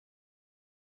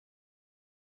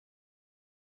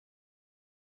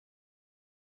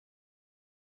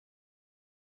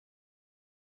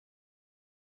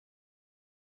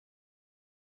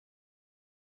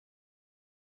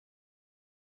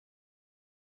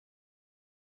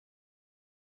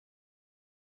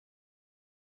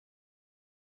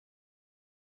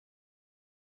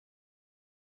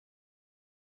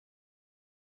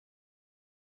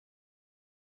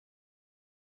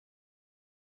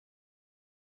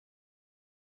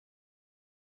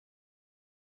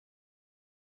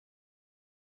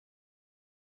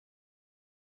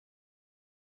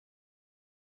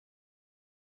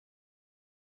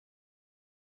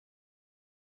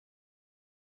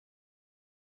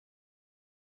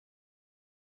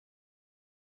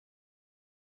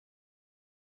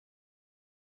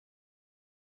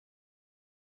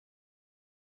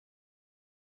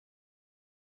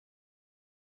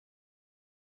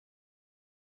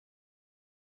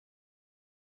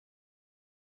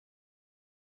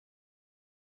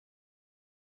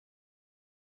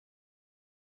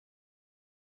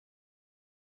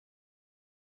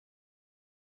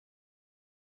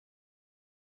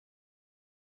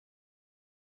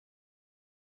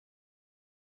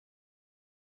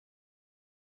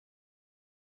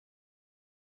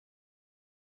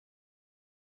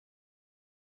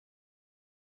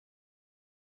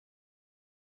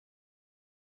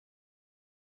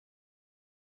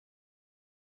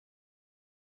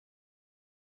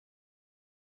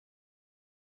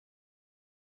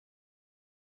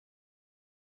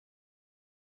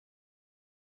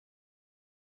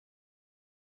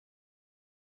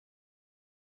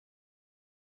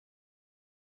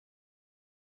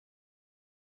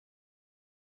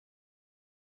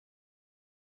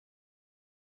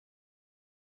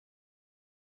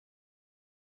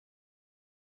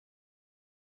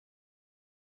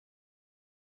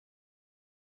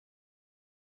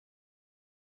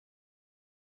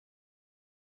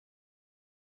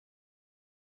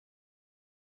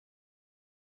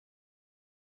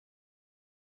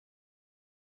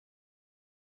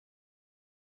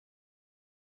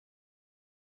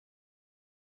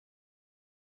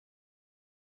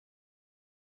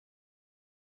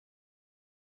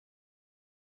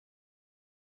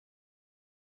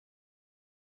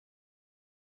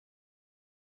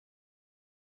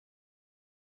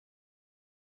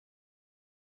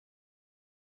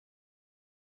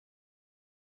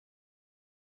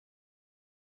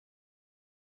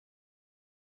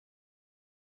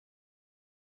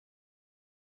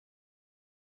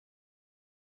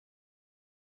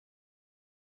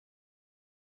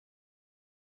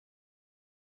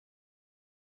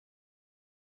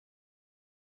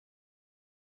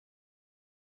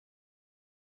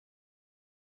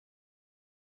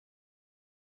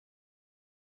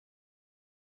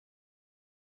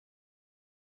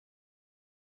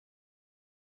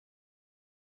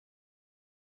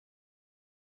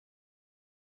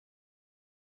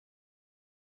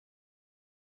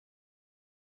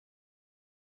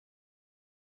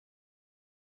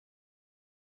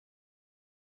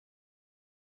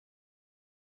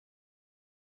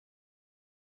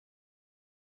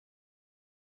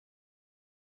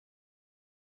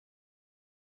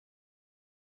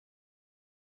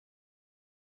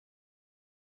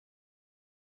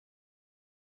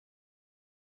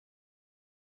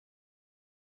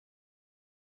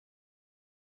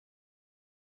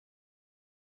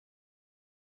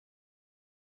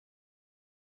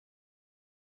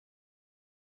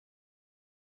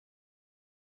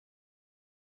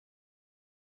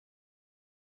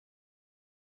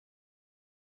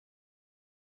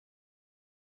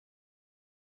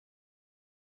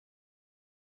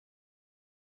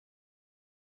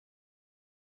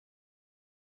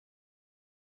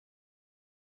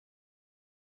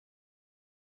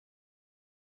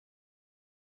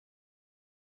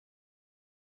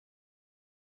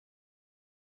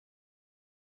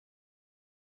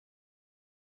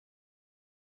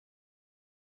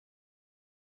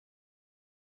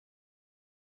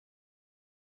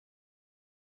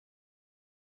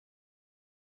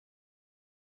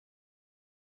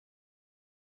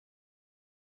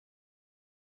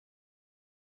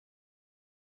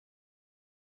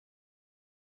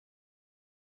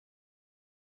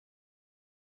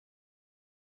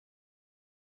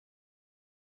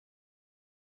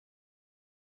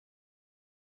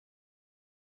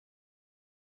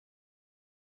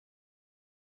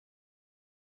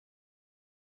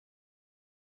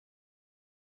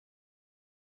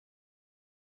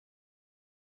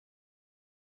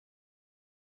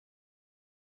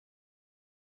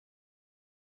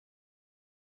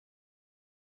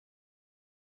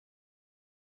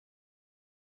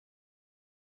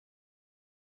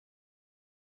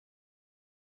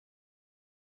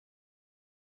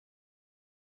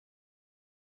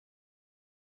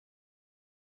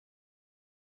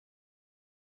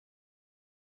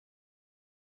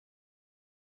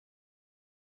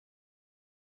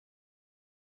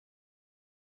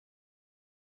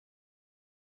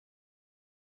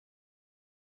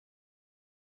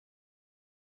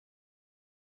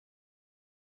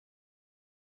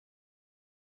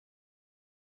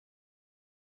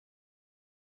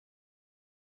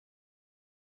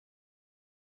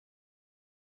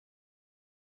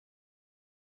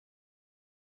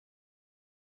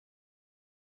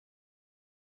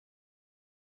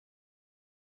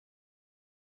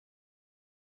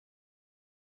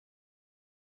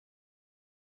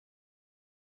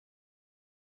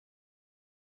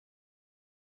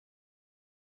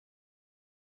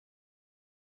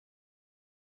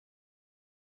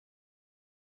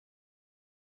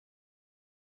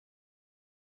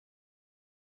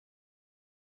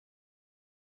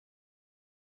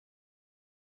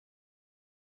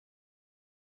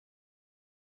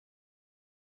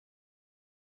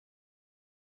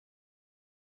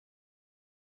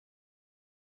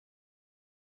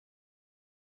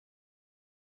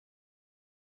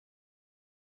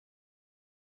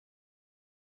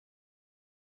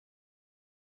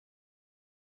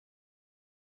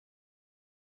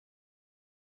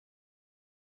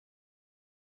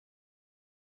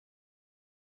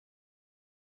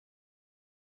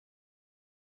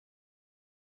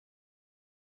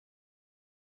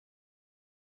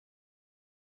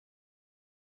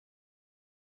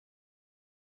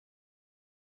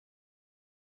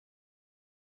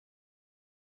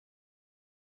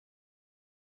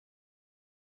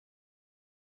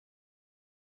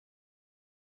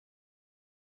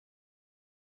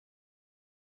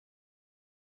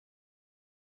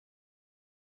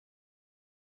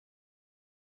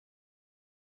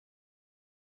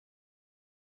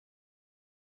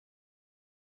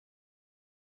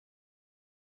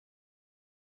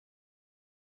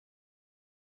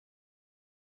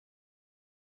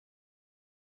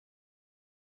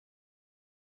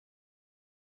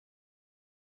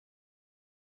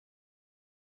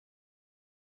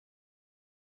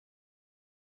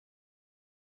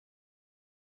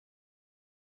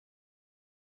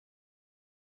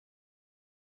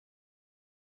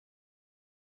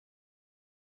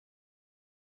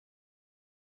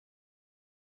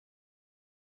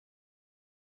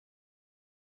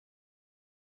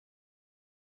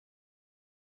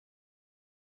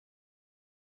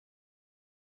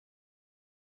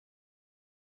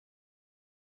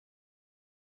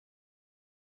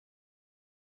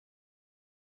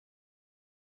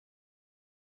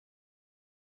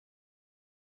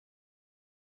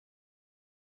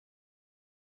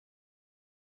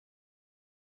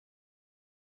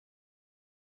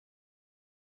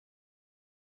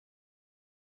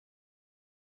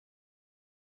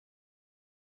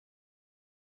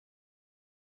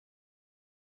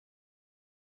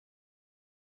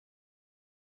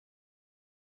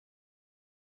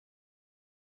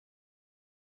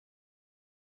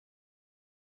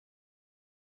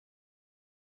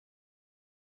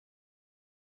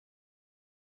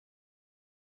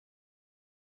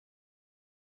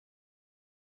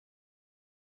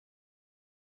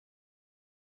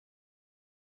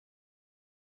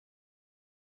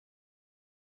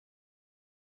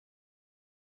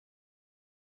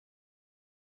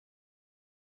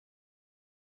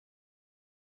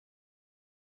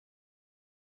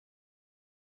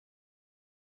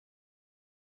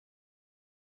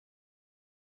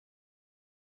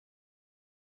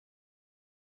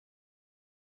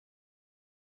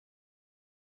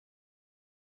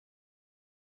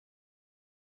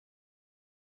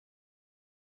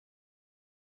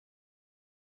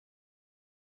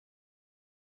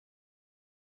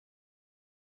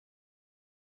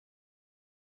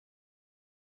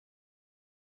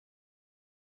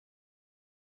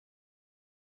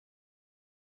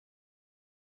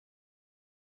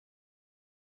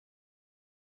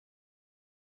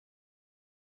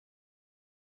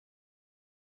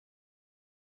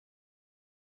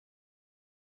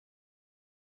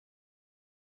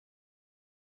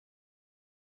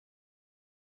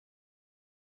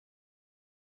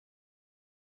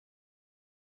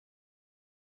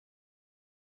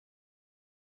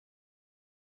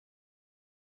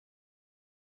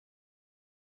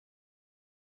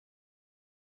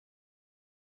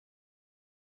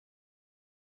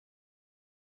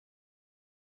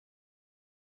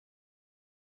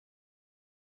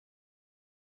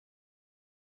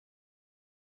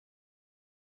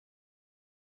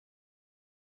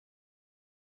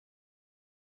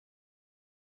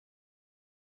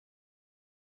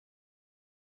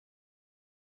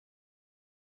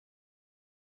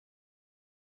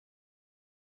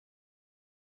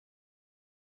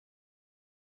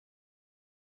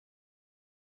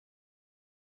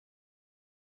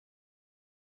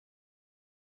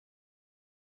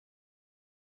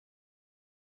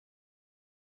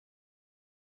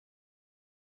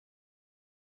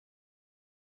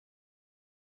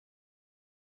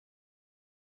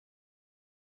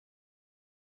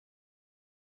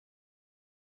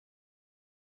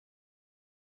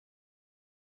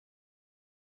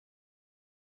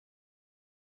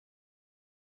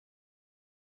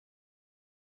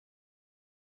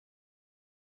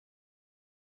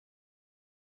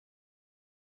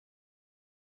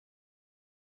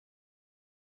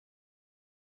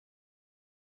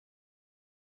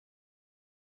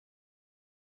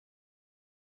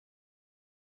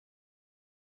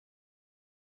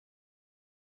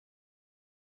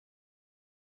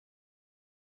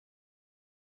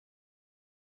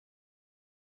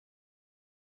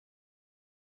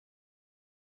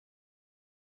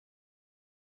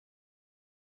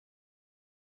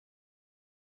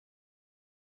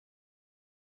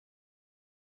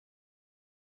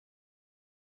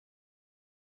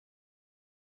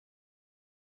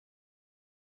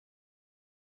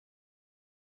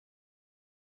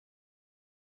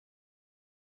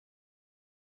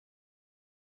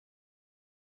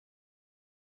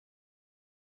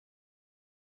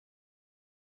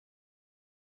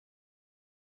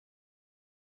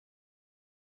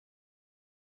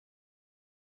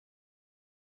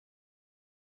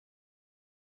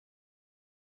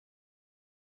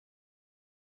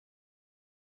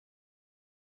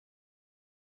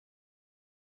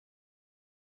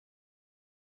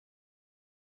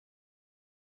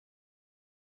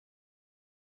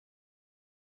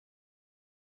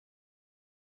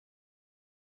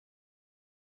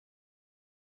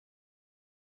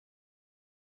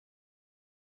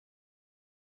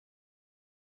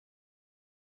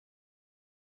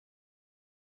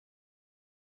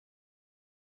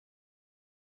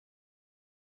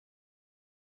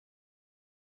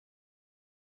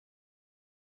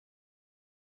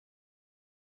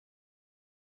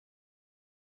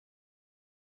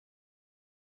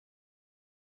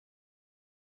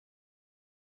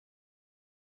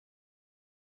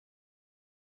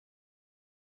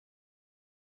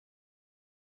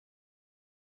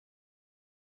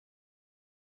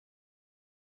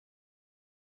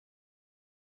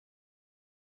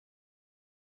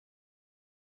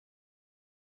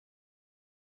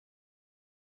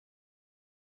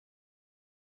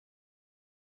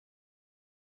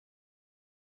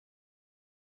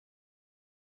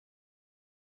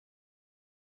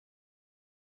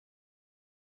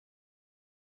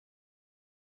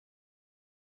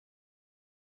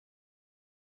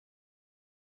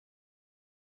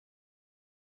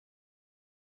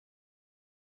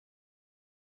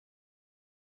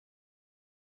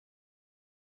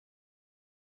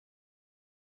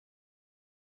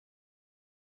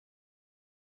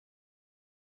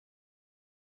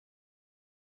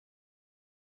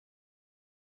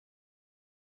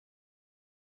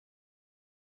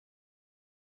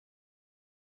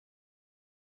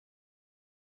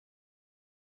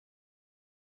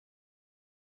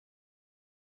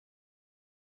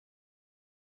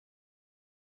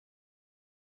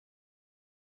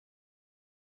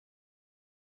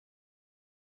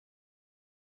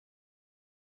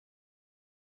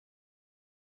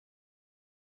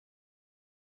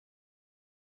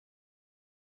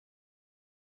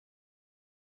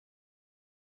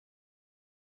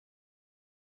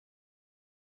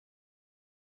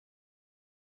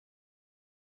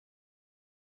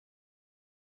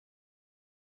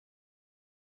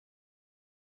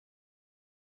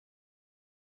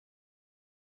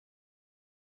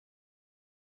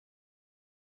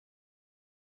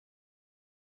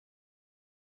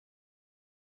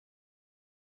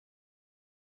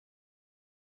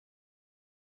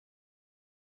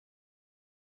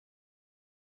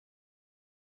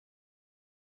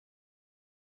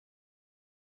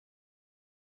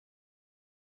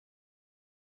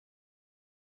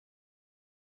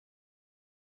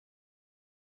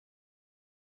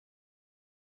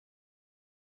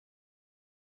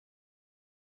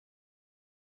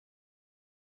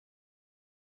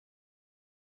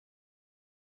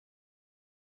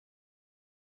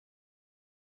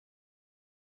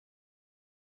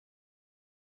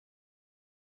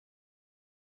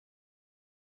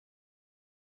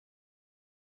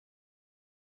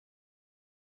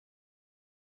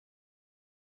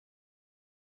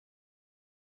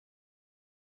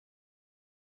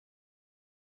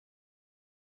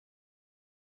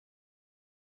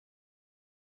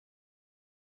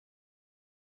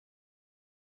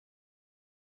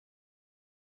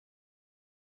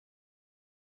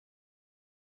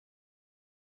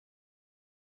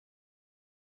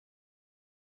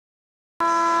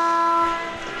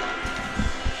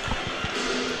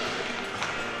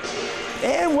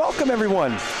Welcome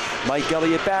everyone. Mike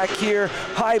Elliott back here,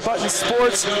 High Button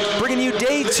Sports, bringing you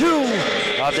day 2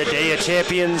 of the Day of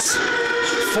Champions.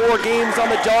 4 games on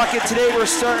the docket today. We're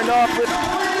starting off with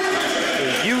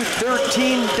the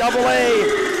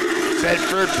U13AA.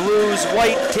 Bedford Blues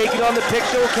White taking on the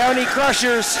Pictou County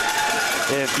Crushers.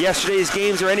 If yesterday's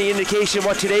games are any indication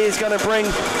what today is going to bring,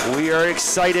 we are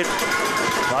excited.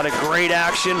 A lot of great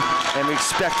action, and we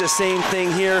expect the same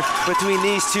thing here between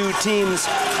these two teams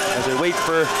as we wait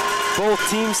for both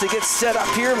teams to get set up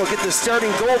here. We'll get the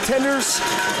starting goaltenders.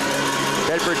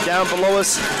 Bedford down below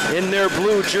us in their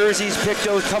blue jerseys.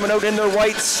 Pictou coming out in their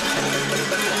whites.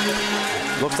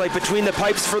 Looks like between the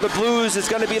pipes for the Blues is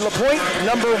going to be LaPointe,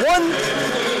 number 1.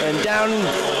 And down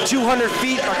 200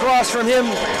 feet across from him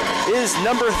is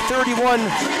number 31,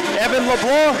 Evan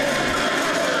LeBlanc.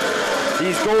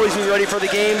 These goalies will be ready for the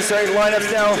game. Starting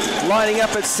lineups now, lining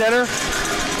up at center.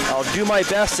 I'll do my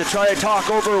best to try to talk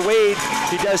over Wade.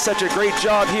 He does such a great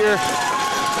job here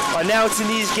announcing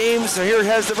these games. So here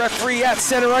has the referee at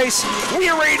center ice. We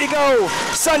are ready to go.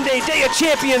 Sunday, Day of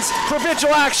Champions, provincial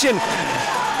action.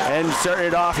 And starting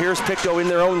it off, here's Pictou in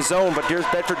their own zone, but here's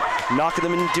Bedford knocking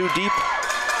them in too deep.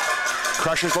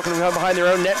 Crushers looking to come behind their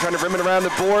own net, trying to rim it around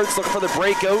the boards, looking for the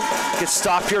breakout. Gets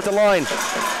stopped here at the line.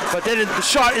 But then the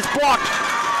shot is blocked.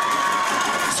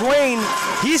 Swain,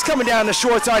 he's coming down the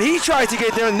short side. He tries to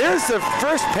get there, and there's the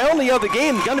first penalty of the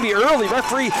game. Going to be early.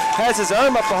 Referee has his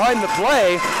arm up behind the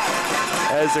play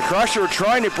as the Crusher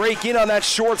trying to break in on that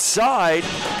short side,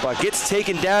 but gets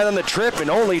taken down on the trip, and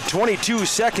only 22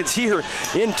 seconds here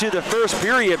into the first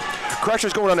period.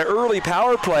 Crusher's going on an early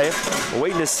power play. We're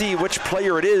waiting to see which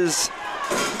player it is.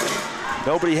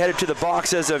 Nobody headed to the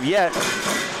box as of yet.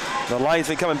 The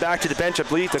linesman coming back to the bench, I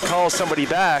believe, to call somebody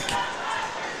back.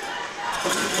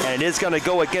 And it is going to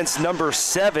go against number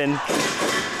 7,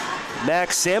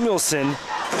 Max Samuelson.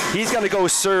 He's going to go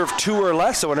serve 2 or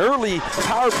less, so an early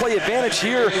power play advantage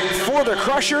here for the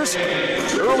Crushers.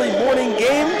 Early morning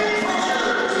game.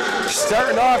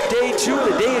 Starting off day 2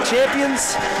 of the Day of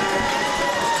Champions.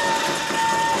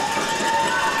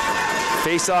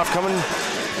 Face-off coming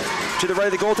to the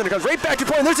right of the goaltender, comes right back to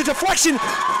point, and there's a deflection,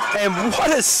 and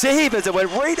what a save as it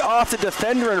went right off the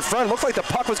defender in front. Looked like the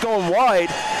puck was going wide,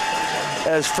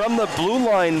 as from the blue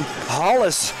line,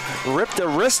 Hollis ripped a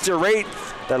wrister right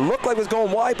that looked like it was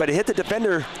going wide, but it hit the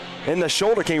defender in the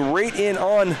shoulder, came right in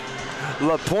on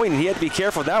LaPointe, and he had to be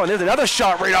careful now. And there's another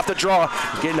shot right off the draw.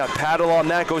 Getting a paddle on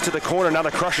that, goes to the corner. Now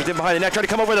the Crushers in behind the net, trying to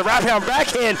come over the wrap-hand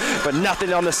backhand, but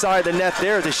nothing on the side of the net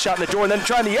there. They shot in the door, and then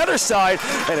trying the other side,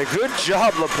 and a good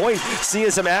job, LaPointe,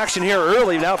 seeing some action here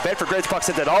early. Now Bedford Greds puck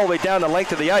sent that all the way down the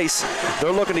length of the ice.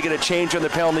 They're looking to get a change on the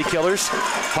penalty killers.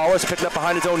 Hollis picking up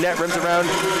behind his own net, rims around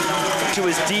to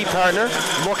his D partner,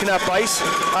 looking up ice,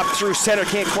 up through center,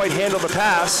 can't quite handle the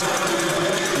pass.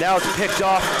 Now it's picked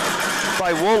off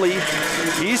by Woolley.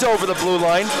 He's over the blue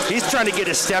line. He's trying to get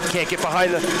his step, can't get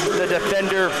behind the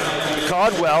defender,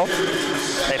 Codwell.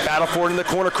 They battle forward in the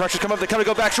corner. Crushers come up, they come to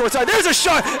go back short side. There's a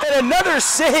shot and another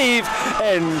save.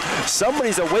 And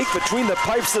somebody's awake between the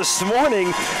pipes this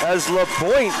morning as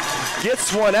LaPointe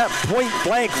gets one at point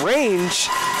blank range.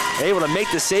 Able to make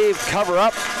the save, cover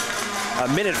up.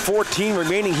 1:14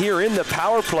 remaining here in the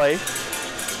power play.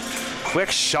 Quick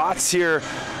shots here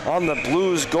on the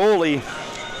Blues goalie.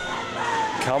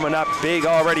 Coming up big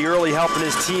already early, helping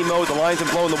his team out. The linesman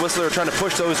blowing the whistle. They're trying to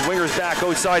push those wingers back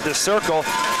outside the circle.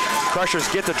 Crushers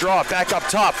get the draw, back up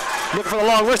top. Looking for the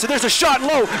long wrist. There's a shot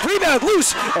low. Rebound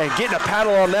loose. And getting a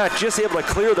paddle on that. Just able to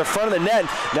clear the front of the net.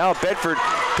 Now Bedford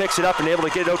picks it up and able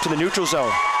to get it out to the neutral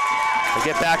zone. They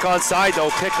get back on side though,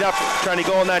 picked up, trying to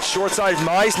go on that short side,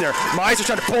 Meisner. Meisner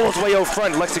trying to pull his way out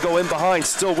front, likes to go in behind,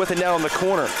 still with it now in the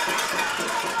corner.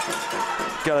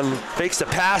 Fakes the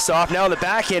pass off, now in the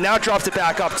backhand, now drops it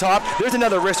back up top. There's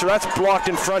another wrister, that's blocked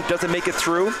in front, doesn't make it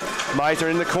through. Meisner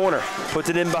in the corner, puts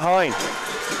it in behind.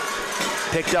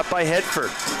 Picked up by Hedford.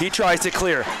 He tries to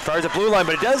clear, fires the blue line,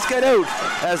 but it does get out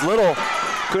as Little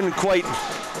couldn't quite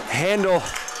handle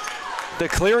the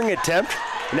clearing attempt.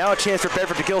 Now a chance for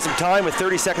Bedford to kill some time with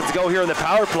 30 seconds to go here in the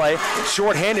power play.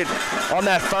 Short-handed on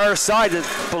that far side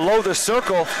below the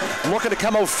circle, looking to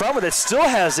come out front with it, still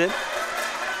has it.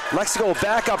 Likes to go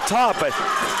back up top, but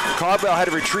Caldwell had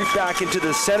to retreat back into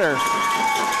the center.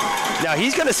 Now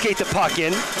he's going to skate the puck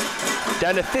in.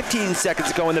 Down to 15 seconds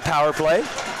to go in the power play.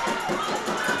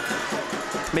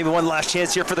 Maybe one last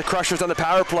chance here for the Crushers on the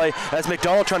power play as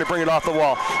McDonald trying to bring it off the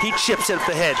wall. He chips it at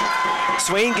the head.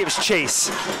 Swain gives chase.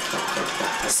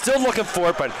 Still looking for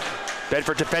it, but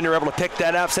Bedford defender able to pick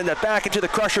that up, send that back into the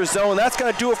Crusher zone. That's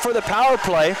going to do it for the power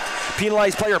play.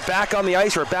 Penalized player back on the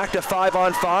ice. We're back to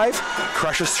 5-on-5.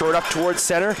 Crushers throw it up towards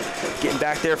center. Getting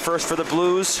back there first for the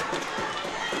Blues.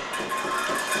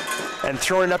 And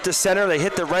throwing it up to center. They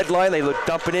hit the red line. They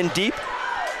dump it in deep.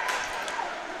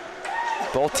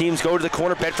 Both teams go to the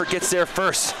corner. Bedford gets there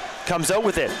first. Comes out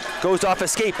with it. Goes off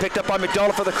escape. Picked up by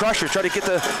McDonald for the Crushers. Try to get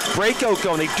the breakout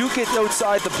going. They do get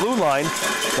outside the blue line.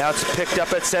 Now it's picked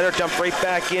up at center. Dumped right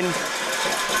back in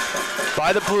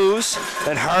by the Blues.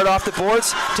 Then hard off the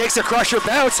boards. Takes a Crusher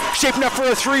bounce. Shaping up for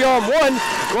a 3-on-1.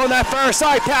 Going that far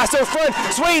side. Pass out front.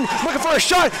 Swain looking for a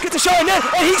shot. Gets a shot in net.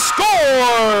 And he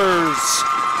scores!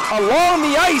 Along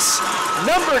the ice.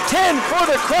 Number 10 for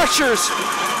the Crushers.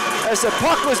 As the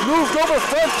puck was moved over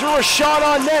front, threw a shot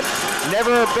on net.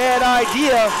 Never a bad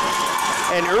idea.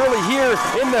 And early here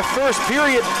in the first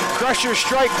period, Crushers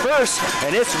strike first,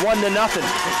 and it's 1-0.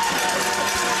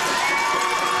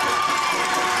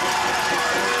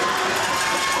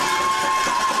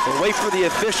 We'll wait for the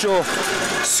official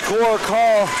score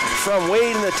call from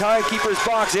Wade in the timekeeper's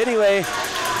box. Anyway,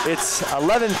 it's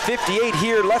 11:58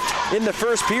 here left in the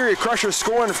first period. Crushers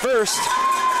scoring first.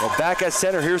 Well, back at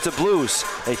center, here's the Blues.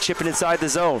 They chip it inside the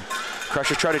zone.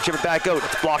 Crushers try to chip it back out.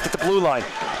 It's blocked at the blue line.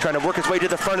 Trying to work his way to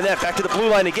the front of that. Back to the blue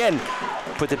line again.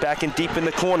 Put it back in deep in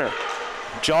the corner.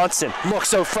 Johnson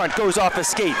looks out front, goes off a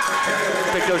skate.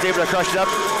 Pictou's able to crush it up.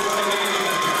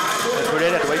 Put it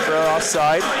in, have to wait for an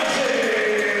offside.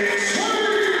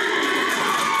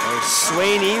 There's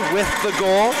Swaney with the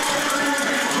goal.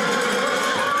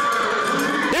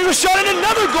 There's a shot and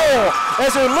another goal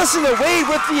as they're listening to Wade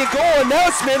with the goal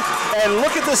announcement. And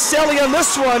look at the celly on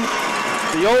this one.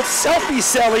 The old selfie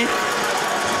celly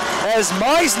as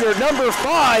Meisner, number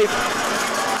 5.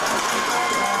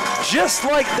 Just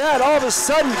like that, all of a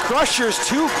sudden, Crushers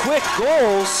 2 quick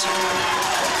goals.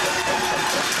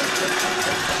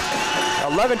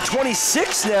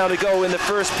 11:26 now to go in the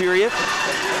first period.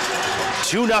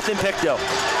 2-0 Pictou.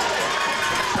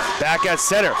 Back at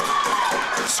center.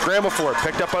 Scramble for it,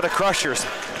 picked up by the Crushers.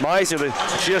 Meisner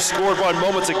just scored 1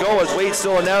 moments ago as Wade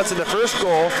still announcing the first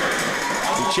goal.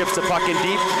 He chips the puck in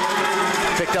deep.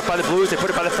 Picked up by the Blues, they put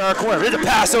it by the far corner. There's a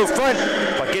pass out front,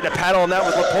 but getting a paddle on that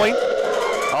with LaPointe.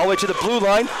 All the way to the blue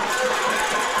line.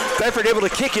 Bedford able to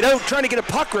kick it out, trying to get a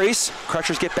puck race.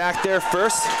 Crushers get back there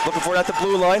first, looking for it at the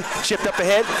blue line. Chipped up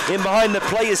ahead, in behind the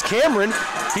play is Cameron.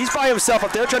 He's by himself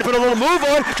up there, trying to put a little move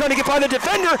on, trying to get by the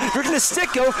defender. Drinking the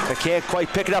stick go, but can't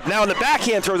quite pick it up. Now on the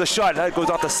backhand throws a shot, that goes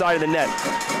off the side of the net.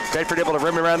 Bedford able to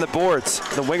rim around the boards.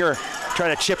 The winger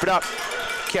trying to chip it up.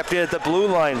 Kept in at the blue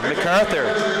line,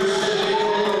 MacArthur.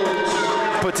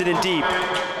 Puts it in deep.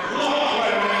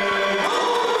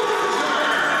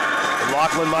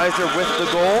 Lachlan Meisner with the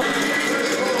goal.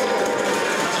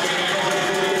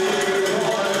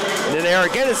 And then they are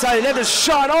again inside the net, is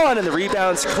shot on, and the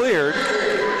rebound's cleared.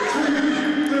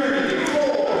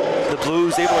 The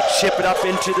Blues able to chip it up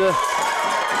into the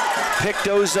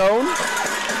Pictou zone.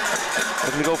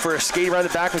 Looking to go for a skate around the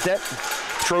back with that.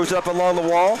 Throws it up along the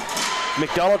wall.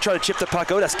 McDonald trying to chip the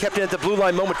puck out. That's kept in at the blue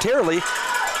line momentarily.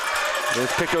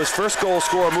 There's Pictou's first goal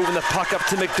scorer, moving the puck up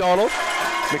to McDonald.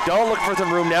 McDonald looking for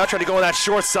some room now, trying to go on that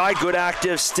short side. Good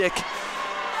active stick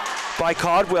by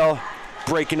Caldwell,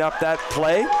 breaking up that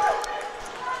play.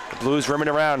 The Blues rimming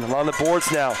around along the boards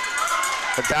now.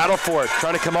 The battle for it,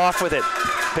 trying to come off with it.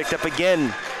 Picked up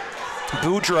again.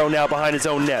 Boudreau now behind his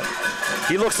own net.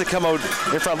 He looks to come out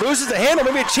in front, loses the handle,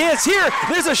 maybe a chance here.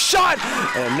 There's a shot,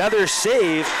 and another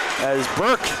save as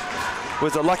Burke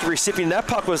was the lucky recipient. That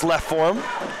puck was left for him.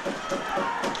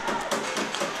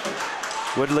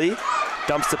 Woodley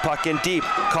dumps the puck in deep.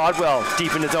 Caldwell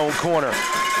deep in his own corner.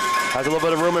 Has a little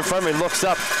bit of room in front of him, looks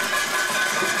up.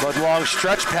 But long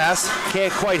stretch pass,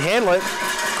 can't quite handle it.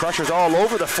 Crushers all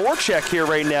over the forecheck here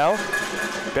right now.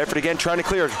 Bedford again trying to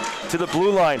clear to the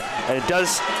blue line, and it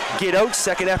does get out,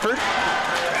 second effort.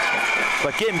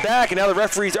 But getting back, and now the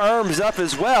referee's arms up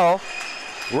as well.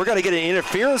 We're gonna get an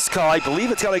interference call. I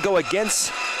believe it's gonna go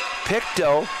against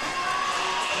Pictou.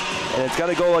 And it's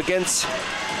gonna go against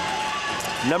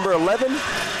number 11,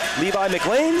 Levi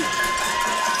McLean.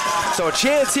 So a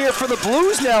chance here for the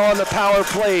Blues now on the power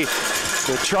play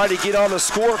to try to get on the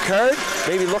scorecard.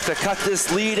 Maybe look to cut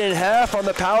this lead in half on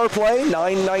the power play.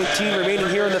 9:19 remaining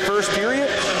here in the first period.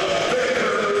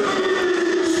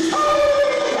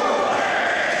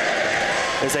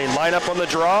 As they line up on the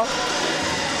draw.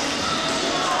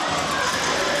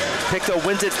 Pictou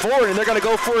wins it forward, and they're going to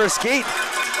go for a skate.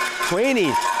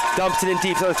 Swaney dumps it in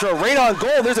deep, so they throw right on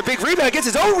goal. There's a big rebound, gets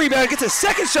his own rebound, gets a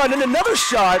second shot, and another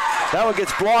shot. That one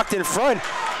gets blocked in front.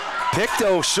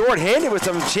 Pictou short-handed with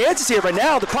some chances here, but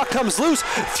now the puck comes loose.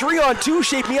 3-on-2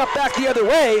 shaping up back the other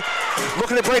way.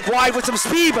 Looking to break wide with some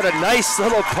speed, but a nice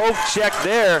little poke check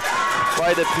there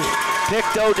by the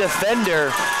Pictou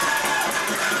defender.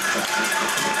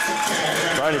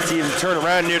 Trying to see him turn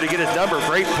around here to get his number.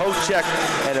 Great poke check,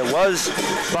 and it was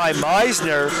by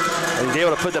Meisner. And he's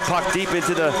able to put the puck deep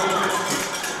into the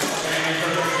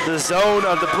zone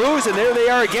of the Blues, and there they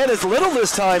are again as Little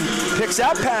this time picks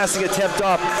that passing attempt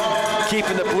up,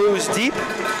 keeping the Blues deep.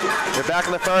 They're back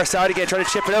on the far side again, trying to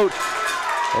chip it out.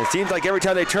 And it seems like every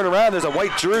time they turn around, there's a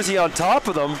white jersey on top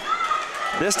of them.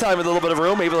 This time with a little bit of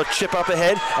room, able to chip up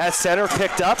ahead at center,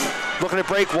 picked up, looking to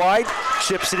break wide,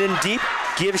 chips it in deep,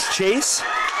 gives chase.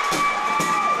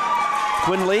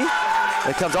 Quinley,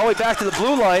 it comes all the way back to the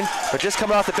blue line, but just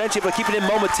coming off the bench, able to keep it in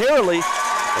momentarily.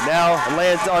 And now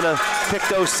lands on a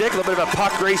Pictou stick, a little bit of a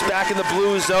puck race back in the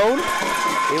blue zone.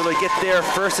 Able to get there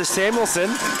first to Samuelson.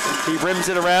 He rims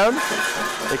it around.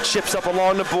 It chips up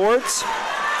along the boards.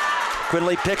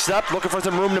 Quinley picks it up, looking for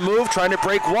some room to move, trying to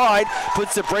break wide,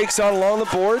 puts the brakes on along the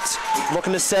boards,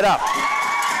 looking to set up.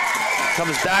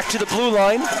 Comes back to the blue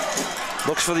line,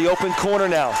 looks for the open corner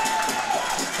now.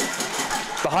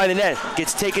 Behind the net,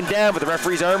 gets taken down, but the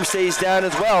referee's arm stays down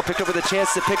as well. Picked up with a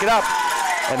chance to pick it up.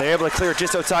 And they're able to clear it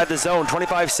just outside the zone.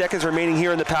 25 seconds remaining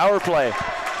here in the power play.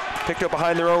 Picked up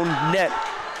behind their own net.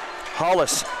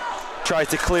 Hollis tries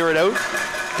to clear it out.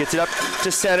 Gets it up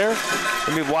to center.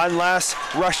 Maybe one last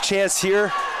rush chance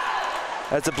here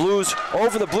as the Blues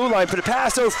over the blue line. Put a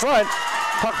pass out front.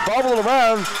 Puck bobbling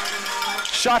around.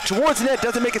 Shot towards the net.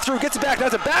 Doesn't make it through. Gets it back. Now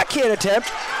it's a backhand attempt.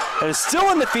 And it's still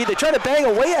in the feed. They try to bang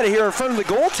away out of here in front of the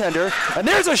goaltender. And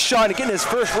there's a shot. Again, his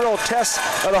first real test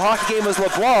of the hockey game was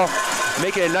LeBlanc.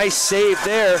 Making a nice save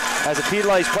there as the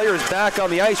penalized player is back on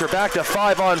the ice. We're back to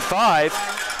 5-on-5.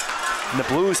 And the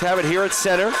Blues have it here at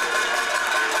center.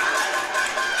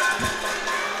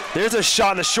 There's a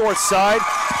shot on the short side.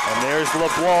 And there's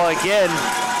LeBlanc again.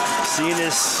 Seeing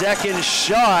his second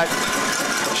shot.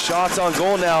 Shots on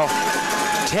goal now.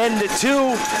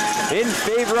 10-2 in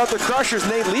favor of the Crushers,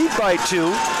 and they lead by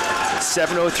 2.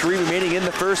 7:03 remaining in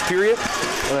the first period.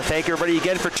 I want to thank everybody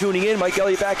again for tuning in. Mike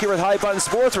Elliott back here with High Button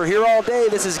Sports. We're here all day.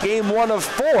 This is game 1 of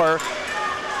 4.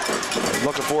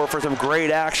 Looking forward for some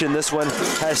great action. This one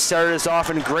has started us off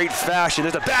in great fashion.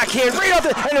 There's a backhand right off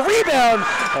and a rebound.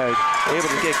 Able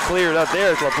to get cleared up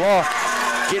there. LeBlanc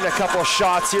getting a couple of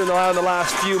shots here in the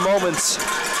last few moments.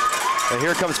 And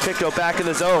here comes Pictou back in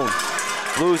the zone.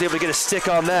 Blues able to get a stick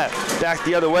on that. Back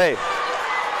the other way.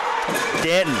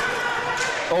 Danton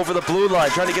over the blue line,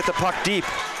 trying to get the puck deep.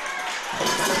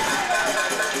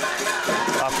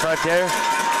 Up front there.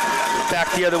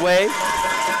 Back the other way.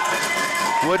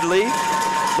 Woodley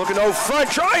looking out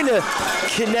front, trying to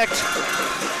connect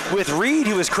with Reed,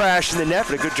 who was crashing the net,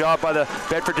 but a good job by the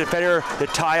Bedford defender to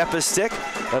tie up his stick.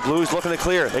 The Blues looking to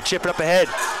clear. They chip it up ahead.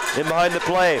 In behind the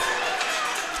play.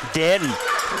 Danton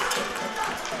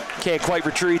can't quite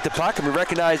retrieve the puck, and we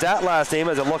recognize that last name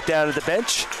as I look down at the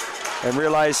bench and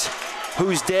realize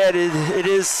whose dad it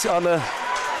is on the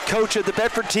coach of the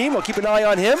Bedford team. We'll keep an eye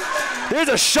on him. There's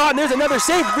a shot, and there's another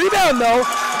save. Rebound, though,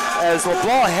 as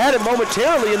LeBlanc had it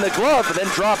momentarily in the glove, but then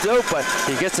dropped out, but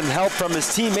he gets some help from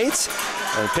his teammates,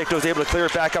 and Pictou's able to clear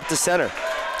it back up to center.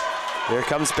 There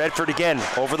comes Bedford again,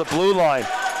 over the blue line.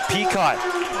 Peacock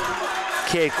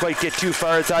can't quite get too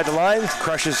far inside the line.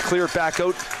 Crushes clear back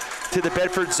out to the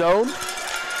Bedford zone.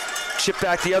 Chip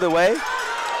back the other way.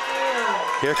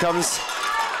 Here comes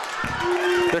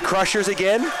the Crushers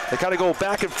again. They kind of go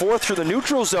back and forth through the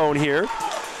neutral zone here.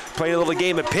 Playing a little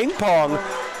game of ping pong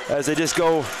as they just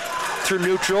go through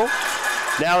neutral.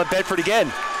 Now at Bedford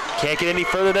again. Can't get any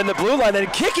further than the blue line. Then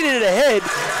kicking it ahead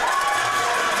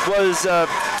was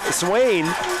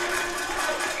Swain.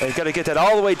 And got to get that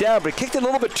all the way down, but kicked it a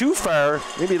little bit too far.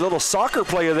 Maybe a little soccer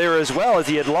player there as well, as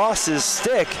he had lost his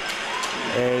stick.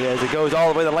 And as it goes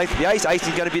all the way the length of the ice,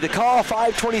 icing's got to be the call.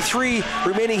 5:23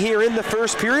 remaining here in the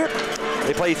first period.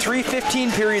 They play 3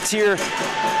 15 periods here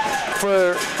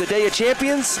for the Day of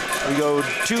Champions. We go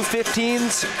 2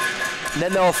 15s, and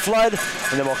then they'll flood,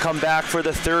 and then we'll come back for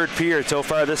the third period. So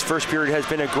far, this first period has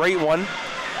been a great one.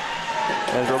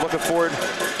 And we're looking forward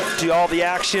to all the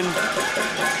action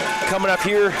coming up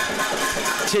here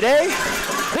today.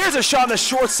 There's a shot on the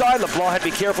short side. LeBlanc had to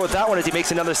be careful with that one as he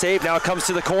makes another save. Now it comes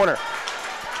to the corner.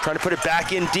 Trying to put it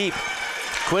back in deep.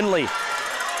 Quinley,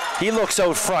 he looks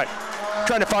out front.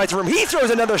 Trying to find some room. He throws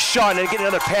another shot and getting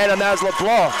another pad on that as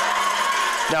LeBlanc.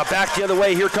 Now back the other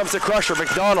way. Here comes the Crusher.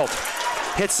 McDonald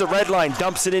hits the red line,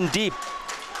 dumps it in deep.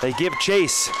 They give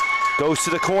chase. Goes to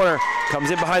the corner.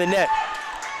 Comes in behind the net.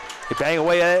 They bang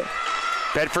away at it.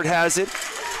 Bedford has it.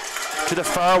 to the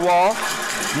far wall,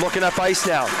 looking up ice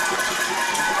now.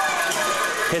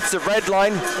 Hits the red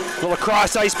line, little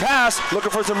cross ice pass,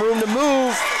 looking for some room to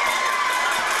move.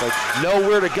 But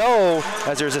nowhere to go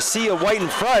as there's a sea of white in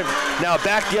front. Now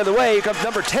back the other way, here comes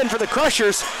number 10 for the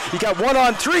Crushers. He got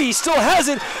 1-on-3, he still has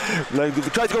it.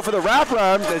 Tries to go for the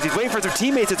wraparound as he's waiting for their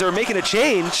teammates as they're making a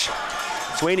change.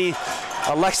 Sweeney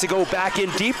elects to go back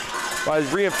in deep while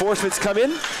his reinforcements come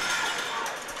in.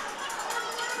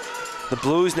 The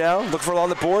Blues now look for along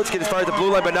the boards, get as far as the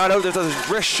blue line, but not out. There's a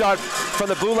wrist shot from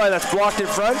the blue line that's blocked in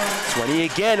front. Sweeney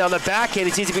again on the backhand.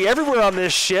 He seems to be everywhere on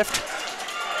this shift.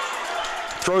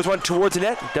 Throws one towards the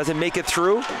net, doesn't make it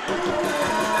through.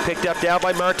 Picked up down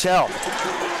by Martel.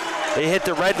 They hit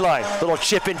the red line. Little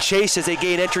chip and chase as they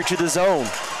gain entry to the zone.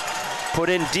 Put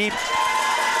in deep.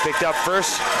 Picked up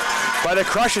first by the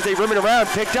Crushers. They rim it around,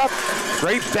 picked up.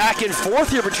 Great back and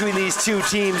forth here between these two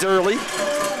teams early.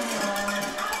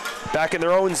 Back in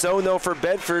their own zone though for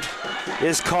Bedford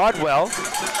is Caldwell.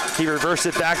 He reversed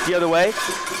it back the other way.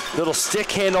 Little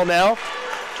stick handle now.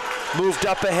 Moved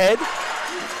up ahead.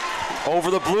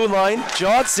 Over the blue line,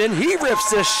 Johnson, he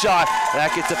rips this shot.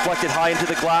 That gets deflected high into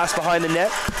the glass behind the net.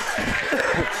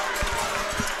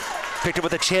 Picked up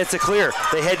with a chance to clear.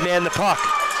 They head man the puck.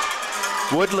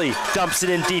 Woodley dumps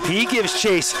it in deep. He gives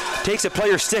chase, takes a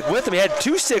player stick with him. He had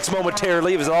 2 sticks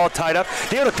momentarily. It was all tied up.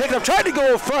 They able to pick it up, tried to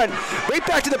go in front. Right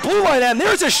back to the blue line, and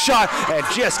there's a shot. And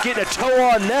just getting a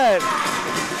toe on net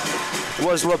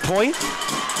was LaPointe.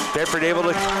 Bedford able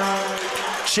to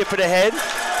chip it ahead.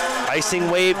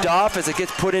 Icing waved off as it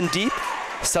gets put in deep.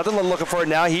 Sutherland looking for it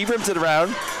now. He rims it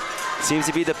around. Seems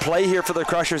to be the play here for the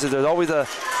Crushers as there's always a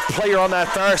player on that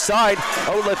far side.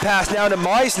 Outlet pass now to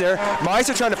Meisner.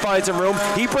 Meisner trying to find some room.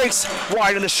 He breaks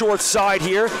wide on the short side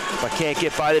here, but can't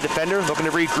get by the defender. Looking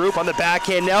to regroup on the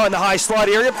backhand now in the high slot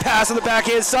area. Pass on the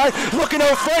backhand side. Looking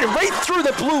out front and right through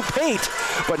the blue paint,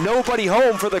 but nobody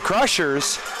home for the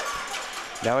Crushers.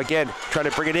 Now again, trying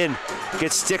to bring it in.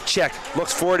 Gets stick checked.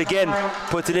 Looks for it again.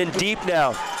 Puts it in deep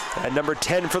now. And number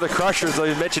 10 for the Crushers, as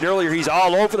I mentioned earlier, he's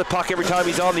all over the puck every time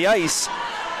he's on the ice.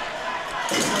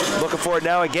 Looking for it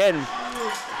now again.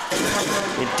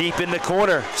 And deep in the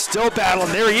corner. Still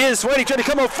battling. There he is. Sweeney trying to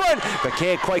come out front, but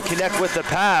can't quite connect with the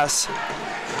pass.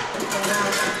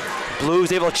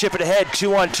 Blues able to chip it ahead.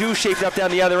 2-on-2 shaping up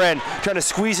down the other end. Trying to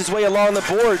squeeze his way along the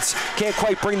boards. Can't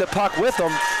quite bring the puck with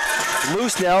him.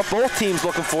 Loose now, both teams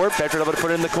looking for it. Bedford able to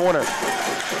put it in the corner.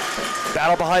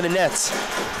 Battle behind the nets.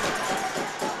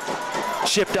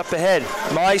 Chipped up ahead,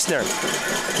 Meisner.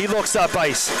 He looks up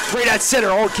ice, right at center.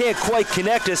 Oh, can't quite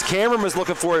connect as Cameron was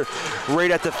looking for it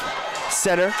right at the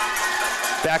center.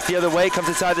 Back the other way, comes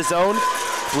inside the zone.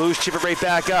 Blues chip it right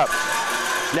back up.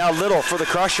 Now Little for the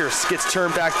Crushers, gets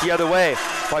turned back the other way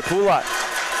by Poulat.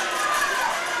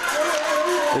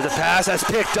 There's a pass that's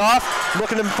picked off.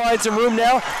 Looking to find some room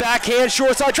now. Backhand,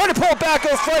 short side, trying to pull it back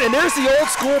out front, and there's the old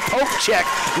school poke check.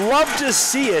 Love to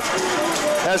see it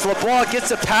as LeBlanc gets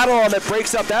a paddle on that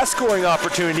breaks up that scoring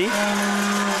opportunity.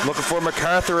 Looking for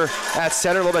MacArthur at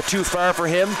center, a little bit too far for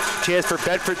him. Chance for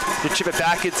Bedford to chip it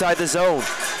back inside the zone.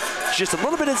 Just a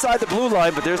little bit inside the blue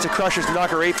line, but there's the Crushers to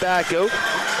knock it right back out.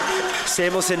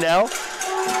 Samuelson now.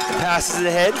 Passes it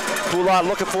ahead. Poulat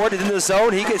looking for it into the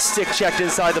zone. He gets stick checked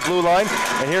inside the blue line.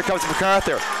 And here comes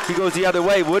MacArthur. He goes the other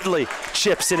way. Woodley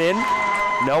chips it in.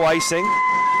 No icing.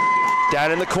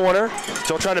 Down in the corner.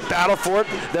 Still trying to battle for it.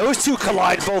 Those two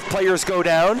collide. Both players go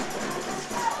down.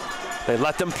 They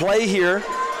let them play here.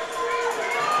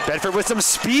 Bedford with some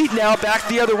speed now. Back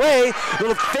the other way.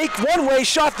 Little fake one way.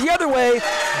 Shot the other way.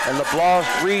 And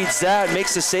LeBlanc reads that.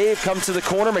 Makes the save. Comes to the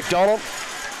corner. McDonald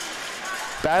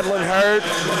battling hard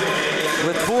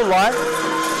with Poulat.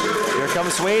 Here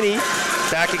comes Sweeney.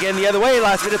 Back again the other way.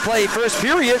 Last minute play, first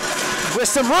period. With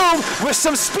some room, with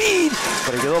some speed.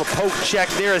 But a little poke check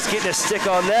there is getting a stick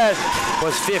on that.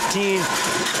 Was 15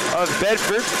 of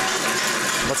Bedford.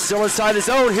 But still inside the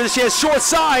zone. Here's a chance, short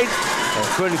side. And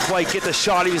couldn't quite get the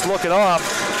shot he was looking off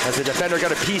as the defender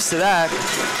got a piece to that.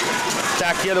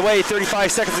 Back the other way,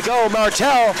 35 seconds to go.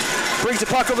 Martel brings the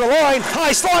puck over the line.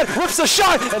 High slot, rips the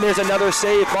shot, and there's another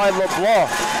save by LeBlanc.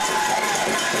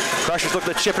 Crushers look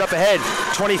to chip it up ahead.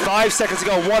 25 seconds to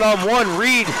go, one-on-one.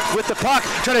 Reed with the puck,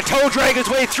 trying to toe drag his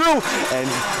way through, and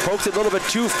pokes it a little bit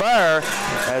too far.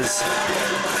 As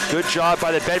good job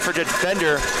by the Bedford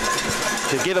defender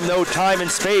to give him no time and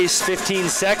space. 15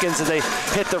 seconds as they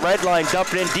hit the red line,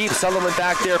 dump it in deep. Sutherland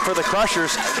back there for the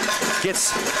Crushers.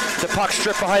 Gets the puck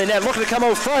stripped behind the net, looking to come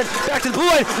out front, back to the blue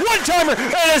line, one-timer,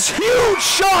 and a huge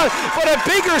shot, but a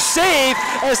bigger save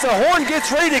as the horn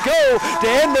gets ready to go to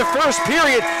end the first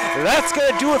period. That's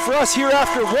going to do it for us here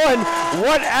after one.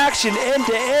 What action end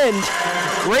to end.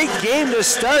 Great game to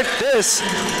start this.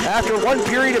 After one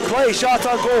period of play, shots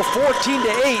on goal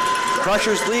 14-8.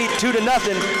 Crushers lead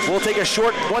 2-0. We'll take a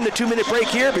short 1 to 2 minute break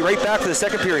here. Be right back for the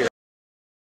second period.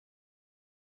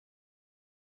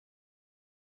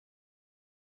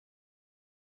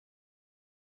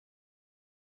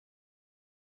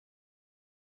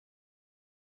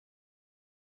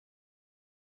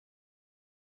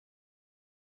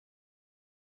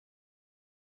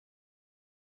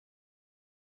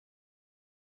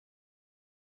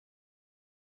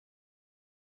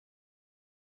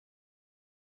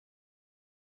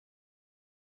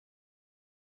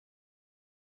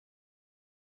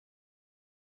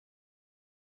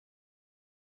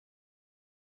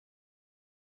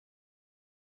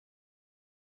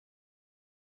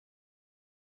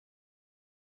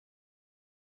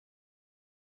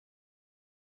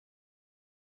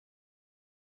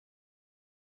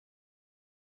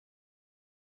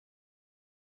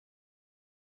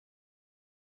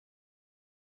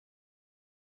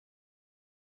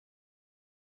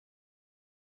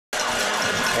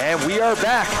 And we are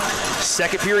back.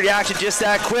 Second period action just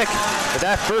that quick. If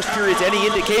that first period's any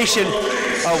indication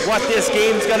of what this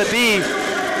game's gonna be,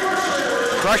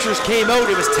 Crushers came out,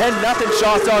 it was 10-0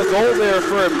 shots on goal there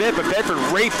for a bit, but Bedford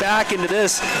right back into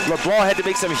this. LeBlanc had to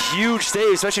make some huge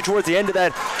saves, especially towards the end of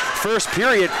that first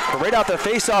period. But right off the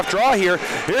face-off draw here,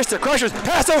 here's the Crushers,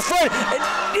 pass out front,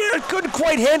 and couldn't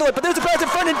quite handle it, but there's a pass in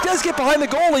front, and does get behind the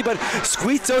goalie, but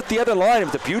squeaks out the other line. It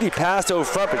was a beauty pass out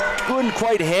front, but couldn't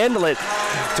quite handle it.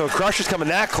 So Crushers coming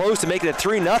that close to making it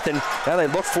 3-0. Now they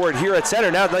look for it here at center.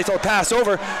 Now nice little pass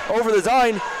over the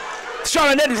line. Shot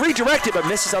on net is redirected, but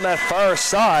misses on that far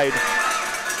side.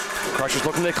 Crushers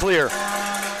looking to clear.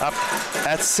 Up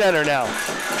at center now.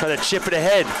 Trying to chip it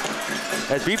ahead.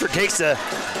 As Bedford takes a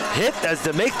hit as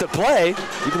to make the play,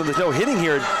 even though there's no hitting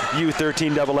here at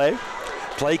U13AA.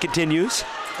 Play continues.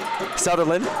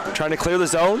 Sutherland trying to clear the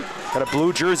zone. Got a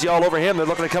blue jersey all over him. They're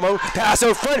looking to come out. Pass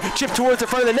out front. Chip towards the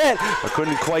front of the net. But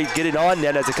couldn't quite get it on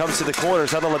net as it comes to the corner.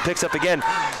 Sutherland picks up again.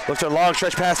 Looks for a long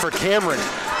stretch pass for Cameron.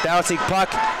 Bouncing puck.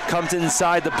 Comes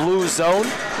inside the blue zone.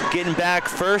 Getting back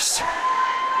first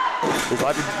is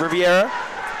Riviera.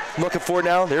 Looking for it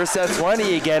now. There's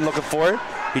Setswani again looking for it.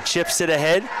 He chips it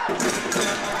ahead.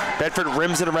 Bedford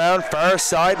rims it around, far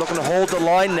side, looking to hold the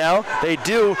line now. They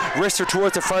do. Wrister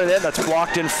towards the front of that. That's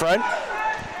blocked in front.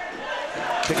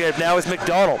 Picking it up now is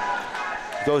McDonald.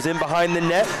 Goes in behind the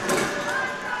net.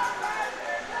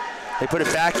 They put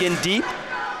it back in deep.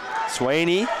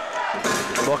 Swaney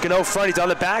looking out front. He's on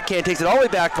the backhand. Takes it all the way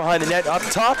back behind the net. Up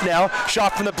top now.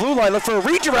 Shot from the blue line. Look for a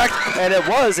redirect. And it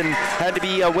was. And had to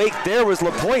be awake there was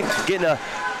LaPointe getting a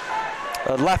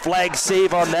left leg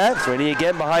save on that. Swaney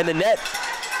again behind the net.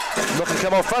 Looking to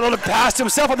come out front on the pass to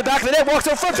himself on the back of the net, walks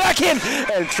out front, backhand,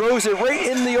 and throws it right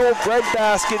in the old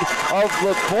breadbasket of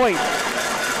LaPointe.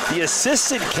 The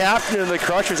assistant captain of the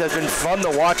Crushers has been fun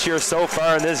to watch here so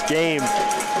far in this game.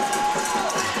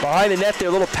 Behind the net there,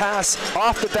 a little pass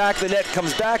off the back of the net,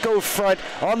 comes back out front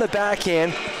on the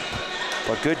backhand.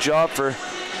 But good job for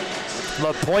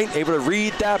LaPointe, able to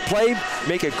read that play,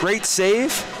 make a great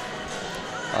save.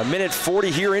 A minute 40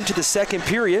 here into the second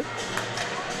period.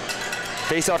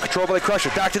 Face-off control by the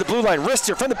Crushers. Back to the blue line.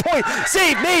 Wrister from the point.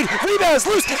 Save made. Rebounds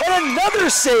loose. And another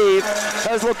save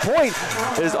as LaPointe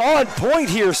is on point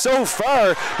here so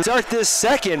far to start this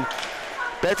second.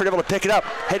 Bedford able to pick it up.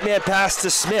 Headman pass to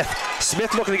Smith.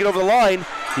 Smith looking to get over the line.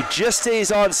 He just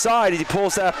stays onside as he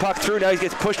pulls that puck through. Now he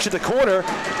gets pushed to the corner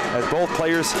as both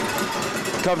players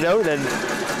come out. And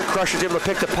Crushers able to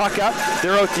pick the puck up.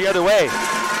 They're out the other way.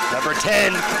 Number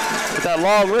 10 with that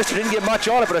long wrister, didn't get much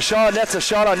on it, but a shot on net's a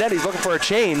shot on net. He's looking for a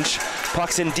change.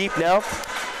 Puck's in deep now.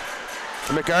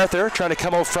 MacArthur trying to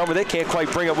come out front with it, can't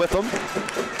quite bring it with him.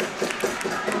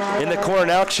 In the corner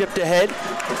now, chipped ahead.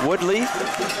 Woodley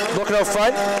looking out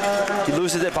front. He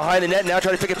loses it behind the net, now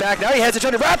trying to pick it back. Now he has it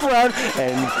trying to wrap around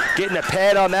and getting a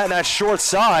pad on that short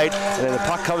side. And then the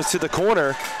puck comes to the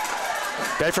corner.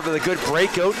 Bedford with a good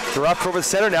breakout. They're up over the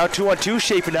center now, 2-on-2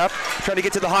 shaping up. Trying to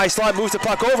get to the high slot, moves the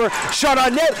puck over. Shot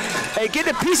on net, and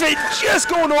getting a piece of it, just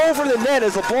going over the net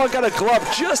as LeBlanc got a glove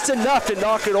just enough to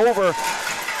knock it over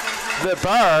the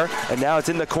bar. And now it's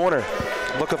in the corner.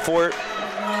 Looking for it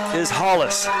is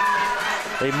Hollis.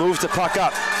 They move the puck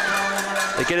up.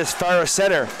 They get as far as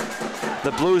center.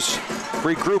 The Blues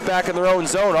regroup back in their own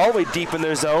zone, all the way deep in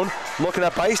their zone. Looking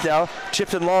up ice now,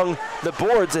 chipped along the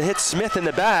boards and hits Smith in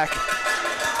the back.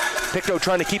 Pictou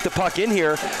trying to keep the puck in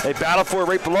here. They battle for it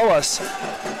right below us.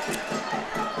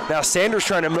 Now Sanders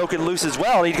trying to milk it loose as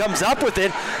well. He comes up with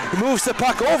it. He moves the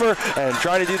puck over and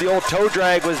trying to do the old toe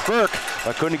drag was Burke,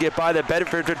 but couldn't get by the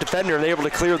Bedford defender and able to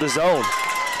clear the zone.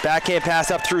 Backhand pass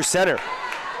up through center.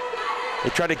 They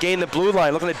try to gain the blue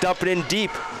line, looking to dump it in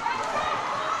deep.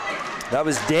 That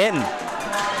was Danton.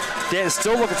 Danton's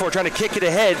still looking for it, trying to kick it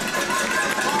ahead.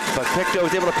 But Pictou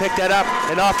was able to pick that up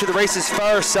and off to the race's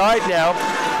far side now.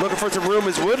 Looking for some room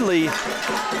is Woodley.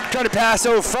 Trying to pass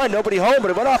over front, nobody home,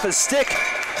 but it went off his stick.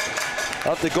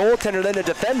 Of the goaltender, then the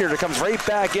defender that comes right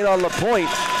back in on LaPointe.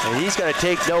 And he's going to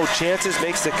take no chances,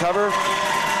 makes the cover.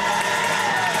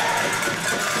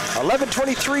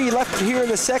 11:23 left here in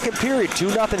the second period.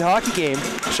 2-0 hockey game.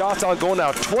 Shots on goal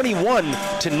now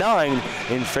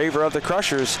 21-9 in favor of the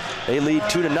Crushers. They lead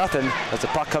 2-0 as the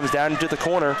puck comes down into the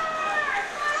corner.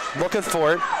 Looking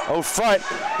for it. Oh, front.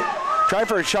 Trying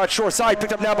for a shot short side,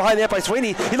 picked up now behind the net by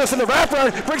Sweeney. He looks in the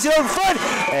wraparound, brings it out in front,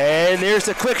 and there's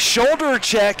a quick shoulder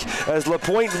check as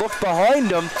LaPointe looked behind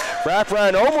him.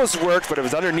 Wraparound almost worked, but it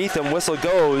was underneath him. Whistle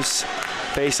goes.